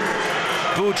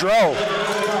 Boudreau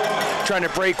trying to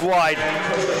break wide.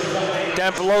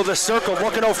 Down below the circle,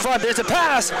 looking out front. There's a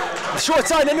pass. Short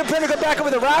side, then Bedford go back over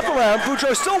the wraparound.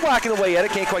 Boudreau still whacking away at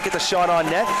it. Can't quite get the shot on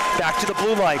net. Back to the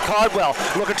blue line. Caldwell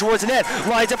looking towards the net.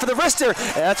 Lines up for the wrister.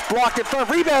 And that's blocked in front.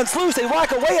 Rebounds loose. They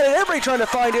whack away at it. Everybody trying to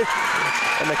find it.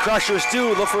 And the Crushers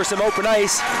do look for some open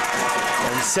ice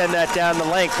and send that down the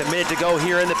length. A minute to go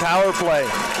here in the power play.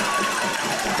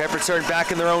 Bedford starting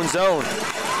back in their own zone.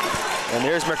 And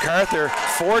there's MacArthur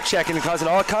forechecking and causing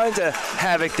all kinds of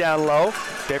havoc down low.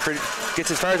 Bedford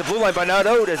gets as far as the blue line, but not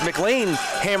out as McLean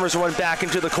hammers one back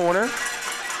into the corner.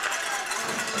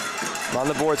 On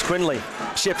the boards, Quinley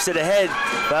chips it ahead.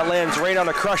 That lands right on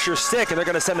a Crusher stick, and they're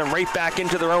going to send them right back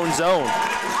into their own zone.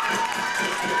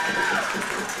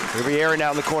 Riviera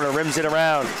now in the corner, rims it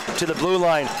around to the blue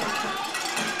line.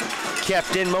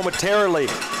 Kept in momentarily.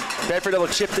 Bedford will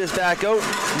chip this back out.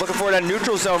 Looking for it at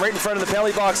neutral zone, right in front of the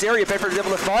penalty box area. Bedford is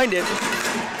able to find it.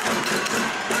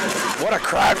 What a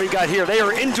crowd we got here. They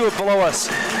are into it below us.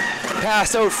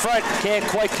 Pass out front, can't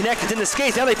quite connect. It's in the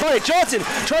skates. Now they find it. Johnson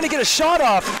trying to get a shot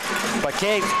off, but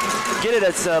can't get it.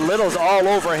 It's Little's all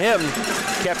over him.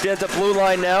 Kept in at the blue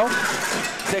line now.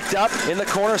 Picked up in the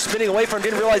corner, spinning away from him.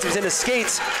 Didn't realize he was in the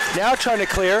skates. Now trying to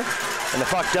clear, and the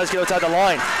puck does get outside the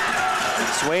line.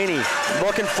 Swaney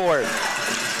looking for it.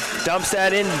 Dumps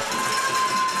that in.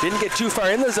 Didn't get too far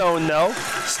in the zone though.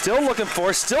 Still looking for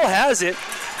it, still has it.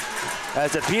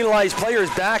 As the penalized player is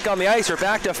back on the ice, or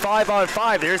back to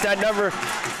 5-on-5. There's that number.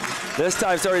 This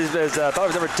time, sorry, I thought it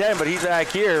was number 10, but he's back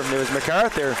here. It was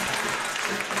MacArthur.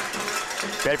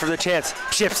 Bedford the chance.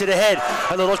 Chips it ahead.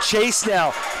 A little chase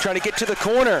now. Trying to get to the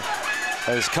corner.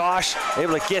 As Kosh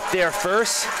able to get there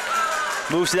first.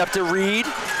 Moves it up to Reed.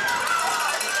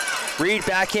 Reed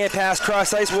backhand pass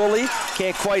cross ice. Woolley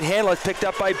can't quite handle it. Picked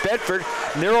up by Bedford.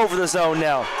 And they're over the zone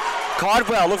now.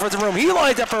 Caldwell looking for some room. He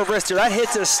lines up for a wrister. That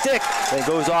hits a stick and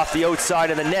goes off the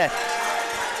outside of the net.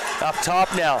 Up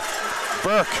top now.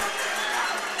 Burke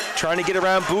trying to get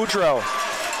around Boudreau.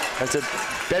 As the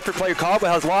Bedford player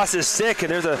Caldwell has lost his stick, and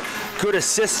there's a good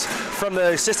assist from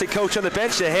the assistant coach on the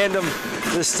bench to hand him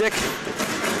the stick.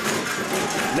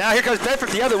 Now here comes Bedford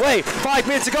the other way. 5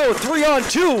 minutes to go.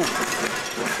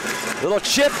 3-on-2. Little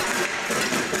chip.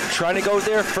 Trying to go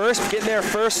there first. Getting there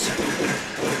first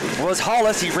was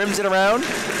Hollis. He rims it around.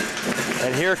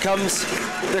 And here comes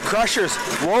the Crushers.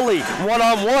 Woolley,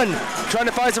 one-on-one. Trying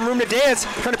to find some room to dance.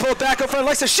 Trying to pull it back up front.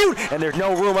 Likes to shoot. And there's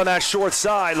no room on that short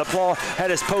side. LaPlace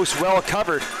had his post well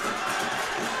covered.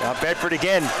 Now Bedford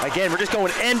again. Again, we're just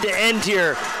going end to end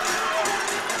here.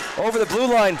 Over the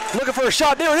blue line. Looking for a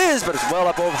shot. There it is. But it's well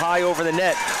up high over the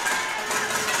net.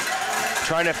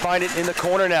 Trying to find it in the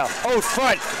corner now. Out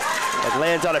front. It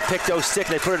lands on a Pictou stick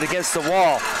and they put it against the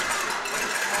wall.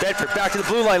 Bedford back to the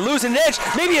blue line, losing an edge,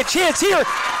 maybe a chance here.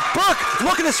 Burke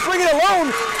looking to spring it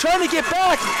alone, trying to get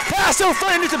back. Pass over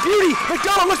front, and it's a beauty.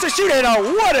 McDonald looks to shoot it.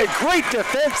 Oh, what a great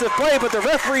defensive play, but the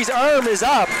referee's arm is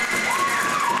up.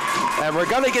 And we're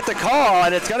gonna get the call,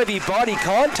 and it's gonna be body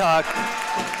contact.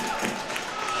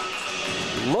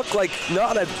 Looked like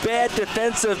not a bad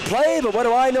defensive play, but what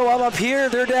do I know? I'm up here,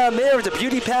 they're down there. It's a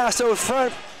beauty pass out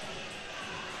front.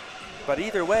 But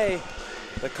either way,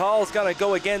 the call's gonna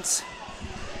go against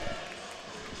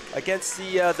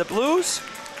the Blues.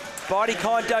 Body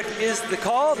contact is the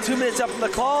call. 2 minutes up from the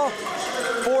call.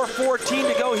 4:14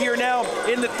 to go here now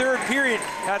in the third period.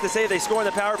 Have to say, they score in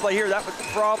the power play here, that would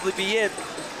probably be it.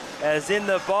 As in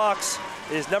the box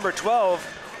is number 12,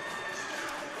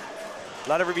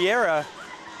 Lana Riviera.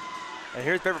 And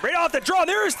here's Bedford right off the draw.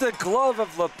 There's the glove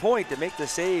of LaPointe to make the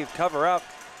save, cover up.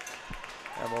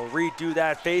 And we'll redo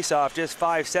that face-off. Just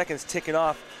 5 seconds ticking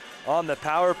off on the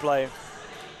power play.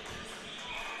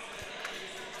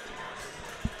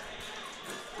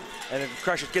 And the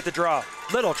Crushers get the draw.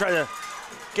 Little trying to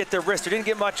get the wrist. Didn't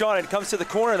get much on it. It comes to the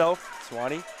corner though.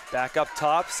 Swanee back up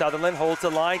top. Sutherland holds the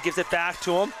line, gives it back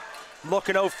to him.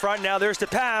 Looking out front now, there's the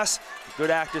pass.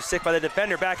 Good active stick by the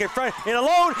defender, back in front, in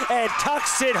alone, and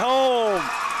tucks it home.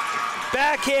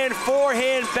 Backhand,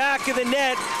 forehand, back of the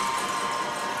net.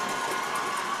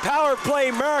 Power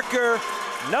play marker,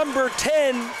 number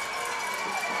 10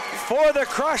 for the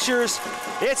Crushers.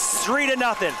 It's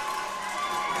 3-0.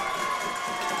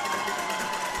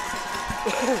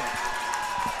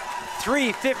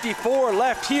 .354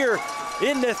 left here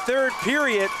in the third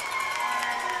period.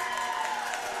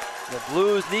 The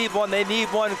Blues need one, they need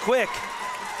one quick.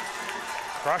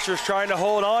 Crushers trying to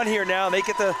hold on here now. They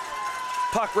get the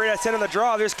puck right at center of the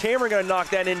draw. There's Cameron gonna knock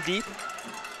that in deep.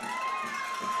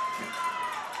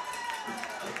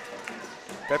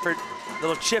 Bedford,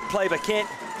 little chip play, but can't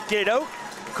get it out.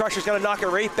 Crushers gonna knock it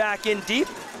right back in deep.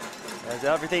 As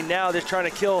everything now, they're trying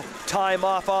to kill time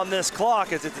off on this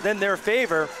clock as it's in their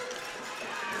favor.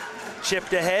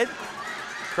 Chipped ahead.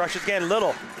 Crushers again,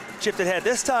 Little chipped ahead.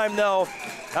 This time though,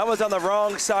 that was on the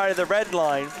wrong side of the red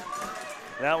line.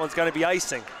 And that one's gonna be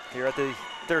icing here at the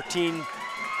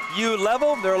 13U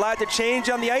level. They're allowed to change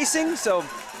on the icing, so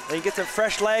they can get some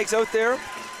fresh legs out there.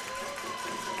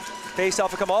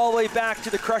 Face-off will come all the way back to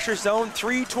the Crusher zone.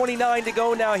 3:29 to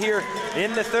go now here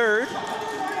in the third.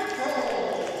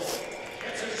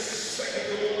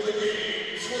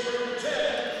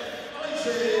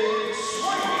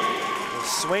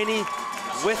 Swaney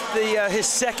with his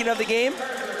second of the game.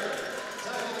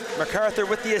 MacArthur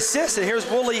with the assist, and here's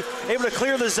Woolley able to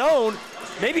clear the zone.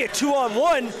 Maybe a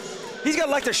 2-on-1. He's got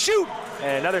to like to shoot.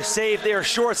 And another save there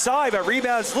short side, but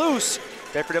rebounds loose.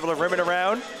 Bedford able to rim it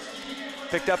around.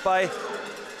 Picked up by,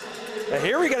 and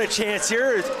here we got a chance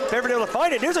here. Bedford able to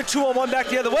find it. There's a 2-on-1 back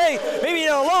the other way. Maybe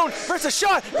alone, first a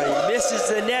shot, but he misses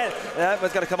the net. And that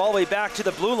one's got to come all the way back to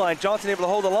the blue line. Johnson able to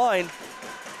hold the line.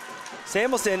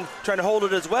 Samuelson trying to hold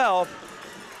it as well,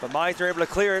 but Mines are able to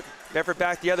clear it. Bedford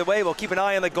back the other way. We'll keep an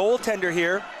eye on the goaltender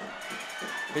here.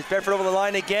 Here's Bedford over the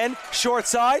line again. Short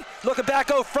side, looking back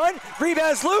out front.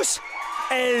 Rebounds loose,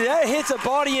 and that hits a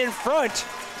body in front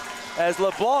as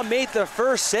LeBlanc made the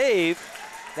first save.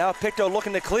 Now Pictou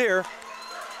looking to clear.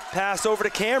 Pass over to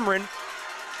Cameron.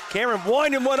 Cameron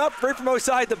winding one up right from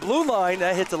outside the blue line.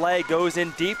 That hits the leg, goes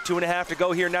in deep. 2.5 to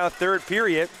go here now, third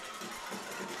period.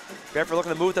 Bedford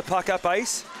looking to move the puck up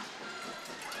ice.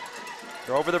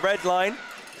 They're over the red line.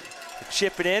 They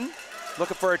chip it in,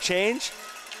 looking for a change.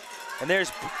 And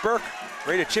there's Burke,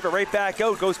 ready to chip it right back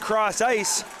out. Goes cross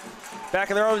ice, back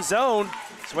in their own zone.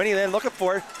 Swaney then looking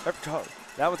for it.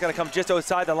 That one's gonna come just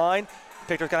outside the line.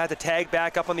 Pictou's gonna have to tag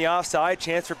back up on the offside.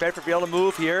 Chance for Bedford to be able to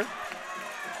move here.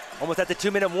 Almost at the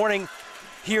 2-minute warning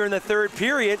here in the third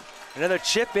period. Another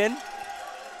chip in.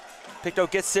 Pictou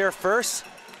gets there first.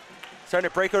 Starting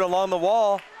to break out along the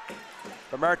wall.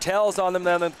 But Martel's on them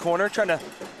down in the corner, trying to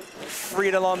free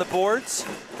it along the boards.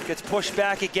 Gets pushed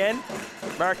back again.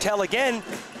 Martel again,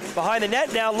 behind the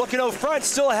net now, looking out front,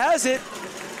 still has it.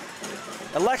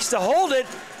 Elects to hold it,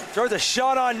 throws a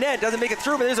shot on net, doesn't make it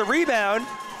through, but there's a rebound.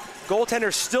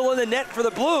 Goaltender still in the net for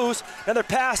the Blues. Another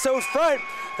pass out front.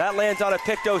 That lands on a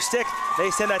Pictou stick.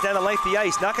 They send that down the length of the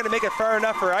ice. Not gonna make it far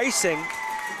enough for icing.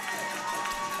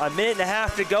 1.5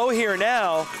 minutes to go here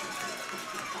now.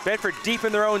 Bedford deep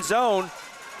in their own zone.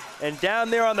 And down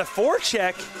there on the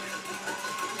forecheck,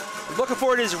 looking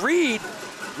for it is Reed.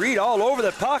 Reed all over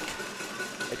the puck.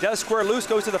 It does square loose,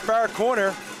 goes to the far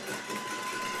corner.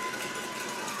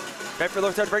 Bedford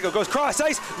looks at the break, goes cross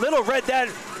ice. Little read that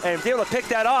and is able to pick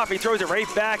that off. He throws it right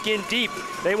back in deep.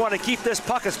 They want to keep this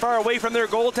puck as far away from their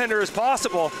goaltender as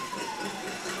possible.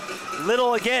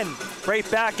 Little again, right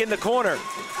back in the corner.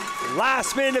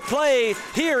 Last minute to play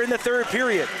here in the third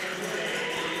period.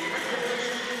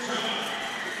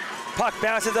 Puck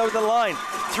bounces out of the line.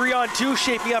 3-on-2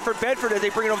 shaping up for Bedford as they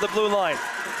bring it over the blue line.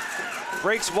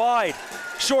 Breaks wide,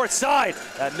 short side.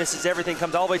 That misses everything,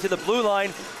 comes all the way to the blue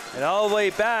line and all the way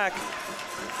back.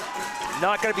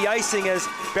 Not gonna be icing as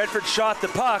Bedford shot the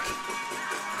puck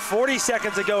 40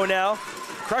 seconds ago now.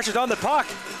 Crushers on the puck,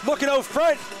 looking out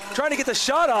front, trying to get the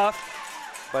shot off.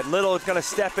 But Little is gonna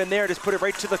step in there, just put it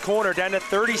right to the corner, down to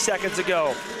 30 seconds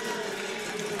ago.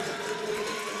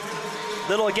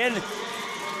 Little again,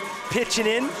 pitching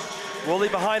in,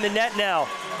 rolling behind the net now.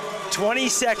 20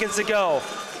 seconds ago.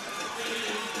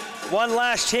 One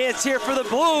last chance here for the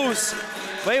Blues.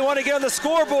 They want to get on the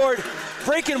scoreboard.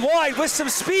 Breaking wide with some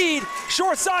speed.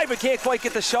 Short side, but can't quite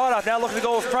get the shot off. Now looking to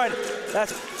go in front.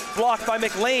 That's blocked by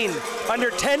McLean.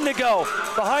 Under 10 to go.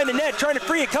 Behind the net, trying to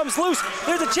free it, comes loose.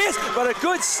 There's a chance, but a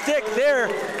good stick there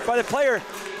by the player.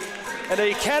 And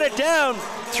they count it down.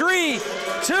 3,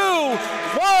 2, 1,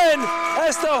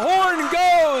 as the horn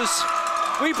goes.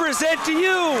 We present to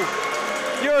you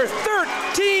your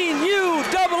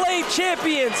 13UAA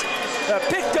champions, the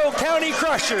Pictou County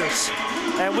Crushers.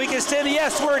 And we can say the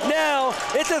S word now.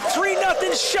 It's a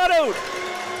 3-0 shutout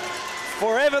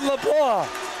for Evan LeBlanc.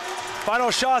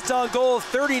 Final shots on goal,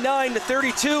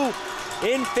 39-32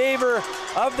 in favor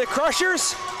of the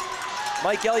Crushers.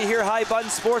 Mike Ellie here, High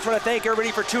Button Sports. Want to thank everybody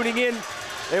for tuning in.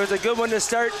 It was a good one to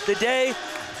start the day.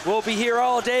 We'll be here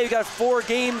all day. We got 4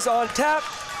 games on tap.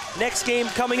 Next game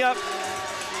coming up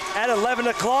at 11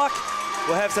 o'clock.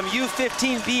 We'll have some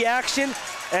U15B action,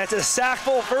 and it's a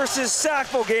Sackville versus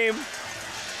Sackville game.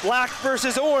 Black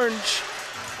versus orange.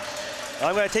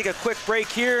 I'm going to take a quick break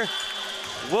here.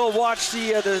 We'll watch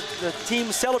the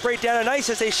team celebrate down on ice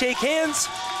as they shake hands.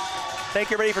 Thank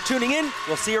you everybody for tuning in.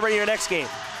 We'll see you everybody in our next game.